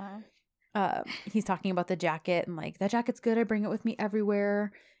 And he's talking about the jacket and like, that jacket's good. I bring it with me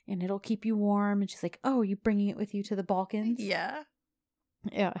everywhere and it'll keep you warm. And she's like, oh, are you bringing it with you to the Balkans? Yeah.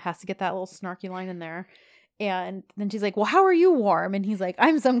 Yeah, it has to get that little snarky line in there. And then she's like, well, how are you warm? And he's like,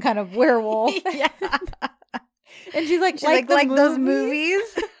 I'm some kind of werewolf. Yeah. And she's like those movies.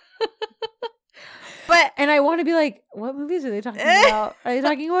 But and I want to be like, what movies are they talking about? Are they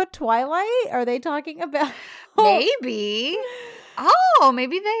talking about Twilight? Are they talking about maybe? Oh,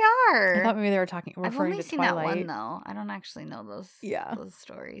 maybe they are. I thought maybe they were referring to Twilight. I've only seen that one though. I don't actually know those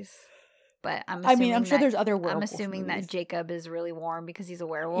stories. But I'm sure there's other werewolves. I'm assuming movies. That Jacob is really warm because he's a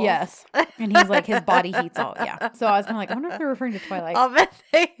werewolf. Yes. And he's like, his body heats all. Yeah. So I was kind of like, I wonder if they're referring to Twilight. I'll bet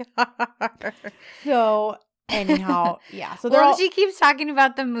they are. So anyhow, yeah. So she keeps talking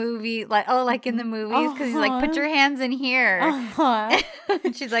about the movie, like, oh, like in the movies, because he's like, put your hands in here.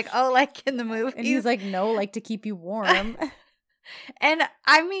 And she's like, oh, like in the movies. And he's like, no, like to keep you warm. And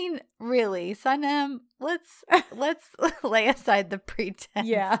I mean, really, Sanem, let's lay aside the pretense.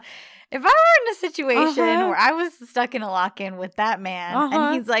 Yeah. If I were in a situation where I was stuck in a lock-in with that man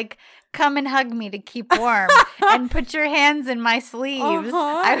and he's like, come and hug me to keep warm and put your hands in my sleeves,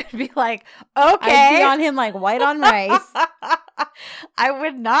 I would be like, okay. I'd be on him like white on rice. I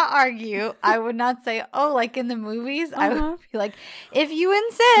would not argue. I would not say, oh, like in the movies. I would be like, if you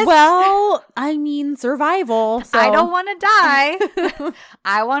insist. Well, I mean, survival. So. I don't want to die.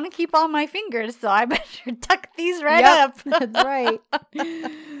 I want to keep all my fingers, so I better tuck these up. That's right.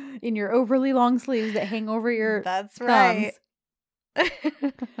 In your overly long sleeves that hang over your thumbs. Right.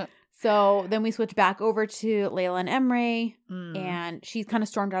 So then we switch back over to Layla and Emre, and she's kind of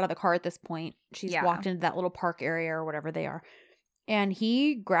stormed out of the car at this point. She's walked into that little park area or whatever they are. And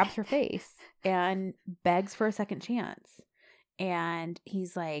he grabs her face and begs for a second chance. And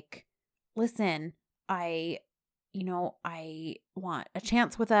he's like, listen, I want a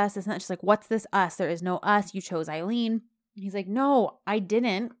chance with us. It's not just like, what's this us? There is no us. You chose Eileen. He's like, no, I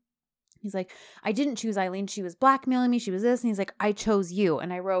didn't. He's like, I didn't choose Eileen. She was blackmailing me. She was this. And he's like, I chose you.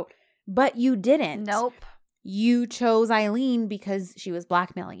 And I wrote, but you didn't. Nope. You chose Eileen because she was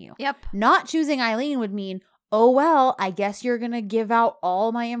blackmailing you. Yep. Not choosing Eileen would mean, oh, well, I guess you're going to give out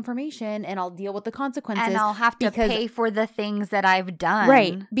all my information and I'll deal with the consequences. And I'll have to pay for the things that I've done.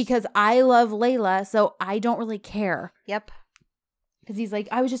 Right. Because I love Layla, so I don't really care. Yep. Because he's like,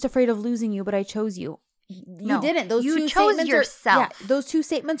 I was just afraid of losing you, but I chose you. You didn't. Those you two chose statements yourself. Those two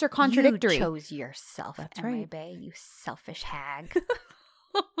statements are contradictory. You chose yourself. That's right. Bay, you selfish hag.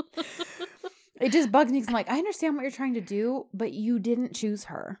 It just bugs me because I'm like, I understand what you're trying to do, but you didn't choose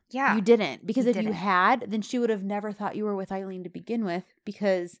her. Yeah. You didn't. Because if you had, then she would have never thought you were with Eileen to begin with,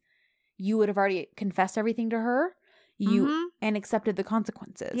 because you would have already confessed everything to her and accepted the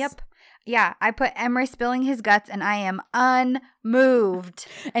consequences. Yep. Yeah. I put Emery spilling his guts and I am unmoved.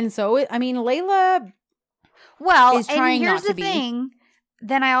 And so, Layla is trying not to be. Here's the thing.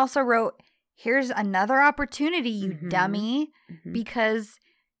 Then I also wrote, here's another opportunity, you dummy, because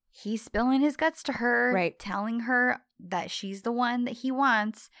he's spilling his guts to her, right? Telling her that she's the one that he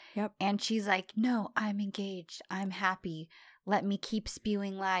wants. Yep. And she's like, no, I'm engaged. I'm happy. Let me keep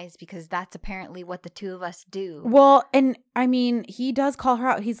spewing lies, because that's apparently what the two of us do. Well, and he does call her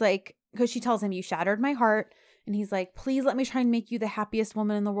out. He's like, because she tells him, you shattered my heart. And he's like, please let me try and make you the happiest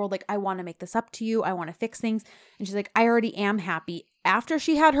woman in the world. Like, I want to make this up to you. I want to fix things. And she's like, I already am happy. After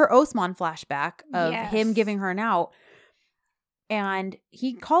she had her Osman flashback of him giving her an out. And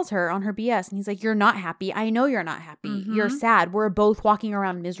he calls her on her BS and he's like, you're not happy. I know you're not happy. You're sad. We're both walking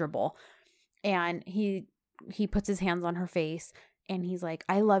around miserable. And he puts his hands on her face and he's like,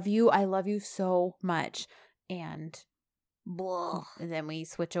 I love you. I love you so much. And then we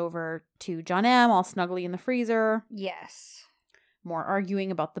switch over to John M. all snuggly in the freezer. Yes. More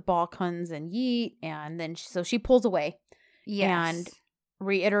arguing about the Balkans and Yeet. And then she pulls away. Yes. And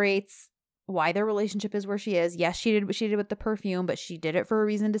reiterates why their relationship is where she is. Yes, she did what she did with the perfume, but she did it for a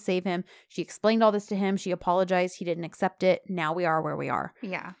reason, to save him. She explained all this to him. She apologized. He didn't accept it. Now we are where we are.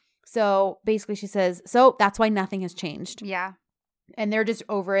 Yeah. So basically she says, so that's why nothing has changed. Yeah. And they're just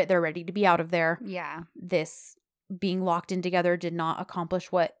over it. They're ready to be out of there. Yeah. This being locked in together did not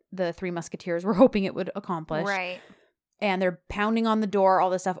accomplish what the Three Musketeers were hoping it would accomplish. Right. And they're pounding on the door,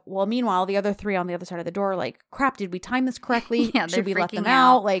 all this stuff. Well, meanwhile, the other three on the other side of the door are like, crap, did we time this correctly? Yeah, should we let them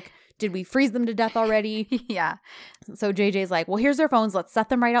out? Like, did we freeze them to death already? Yeah. So JJ's like, well, here's their phones. Let's set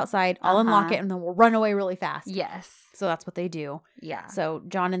them right outside. I'll unlock it and then we'll run away really fast. Yes. So that's what they do. Yeah. So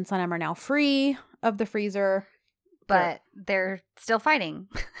John and Sanem are now free of the freezer. But they're still fighting.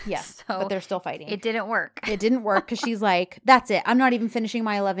 Yes, but they're still fighting. It didn't work. It didn't work because she's like, that's it. I'm not even finishing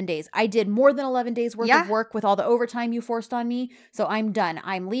my 11 days. I did more than 11 days worth of work with all the overtime you forced on me. So I'm done.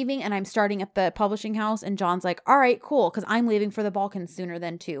 I'm leaving and I'm starting at the publishing house. And John's like, all right, cool. Because I'm leaving for the Balkans sooner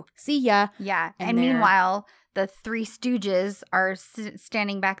than too. See ya. Yeah. And meanwhile, the Three Stooges are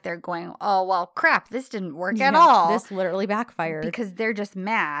standing back there going, oh, well, crap. This didn't work at all. This literally backfired. Because they're just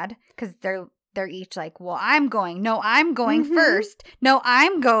mad because they're each like, well, I'm going. No, I'm going first. No,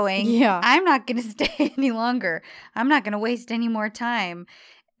 I'm going. Yeah. I'm not going to stay any longer. I'm not going to waste any more time.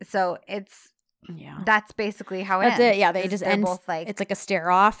 So that's basically how it ends. That's it. Yeah, they just end. Both like, it's like a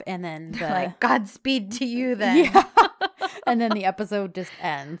stare off and then like, Godspeed to you then. Yeah. And then the episode just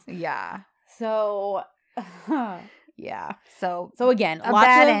ends. Yeah. So, yeah. So again,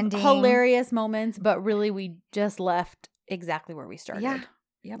 lots of hilarious moments, but really we just left exactly where we started. Yeah.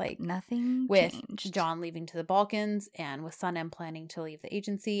 Yep. Like nothing with changed. John leaving to the Balkans and with Sanem planning to leave the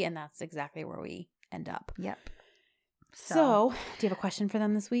agency, and that's exactly where we end up. Yep. So, do you have a question for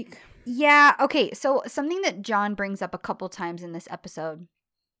them this week? Yeah. Okay. So something that John brings up a couple times in this episode.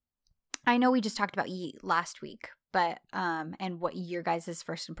 I know we just talked about Yeet last week, but and what your guys'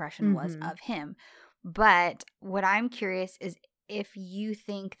 first impression was of him. But what I'm curious is if you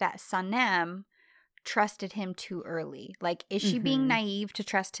think that Sanem trusted him too early. Like, is she being naive to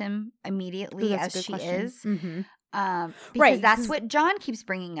trust him immediately as she is? Because that's what John keeps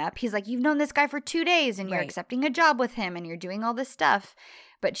bringing up. He's like, you've known this guy for 2 days and you're accepting a job with him and you're doing all this stuff.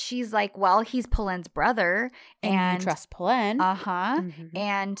 But she's like, well, he's Polen's brother. And you trust Polen.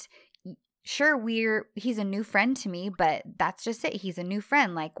 And sure, he's a new friend to me, but that's just it. He's a new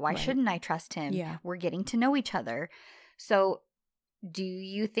friend. Like, why shouldn't I trust him? Yeah. We're getting to know each other. So do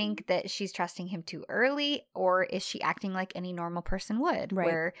you think that she's trusting him too early, or is she acting like any normal person would? Right.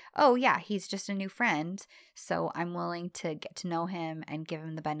 Where, oh yeah, he's just a new friend, so I'm willing to get to know him and give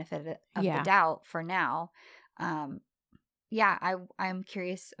him the benefit of the doubt for now. I'm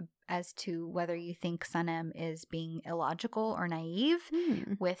curious as to whether you think Sanem is being illogical or naive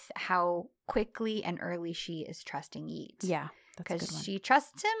with how quickly and early she is trusting Yeet. Yeah, that's a good one. Because she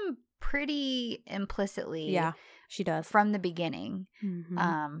trusts him pretty implicitly. Yeah, she does from the beginning.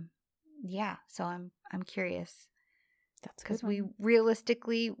 So I'm curious. That's because we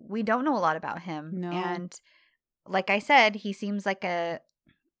realistically don't know a lot about him. No. And like I said, he seems like a,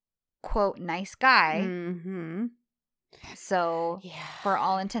 quote, nice guy. Mm-hmm. So, for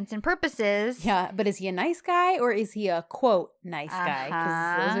all intents and purposes. Yeah, but is he a nice guy or is he a, quote, nice guy?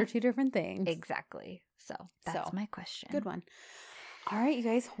 Because those are two different things. Exactly. So, that's my question. Good one. All right, you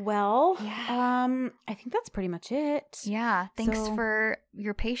guys. Well, I think that's pretty much it. Yeah. Thanks for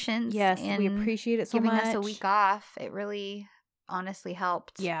your patience. Yes, we appreciate it so much. Giving us a week off. It really honestly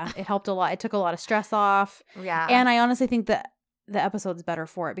helped. Yeah, it helped a lot. It took a lot of stress off. Yeah. And I honestly think that the episode's better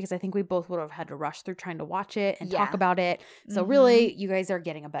for it because I think we both would have had to rush through trying to watch it and talk about it. So really, you guys are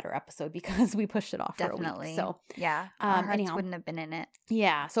getting a better episode because we pushed it off for a week. So yeah, our hearts wouldn't have been in it.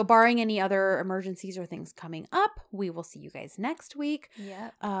 Yeah. So barring any other emergencies or things coming up, we will see you guys next week.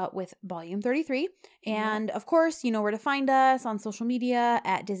 With volume 33. And of course, you know where to find us on social media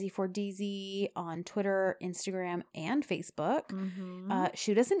at Dizzy4DZ on Twitter, Instagram, and Facebook.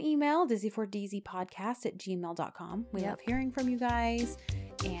 Shoot us an email, dizzy4DZpodcast@gmail.com. We love hearing from you guys.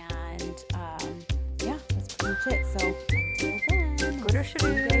 And that's pretty much it. So until then, Good or see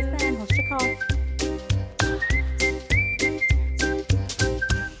you guys then.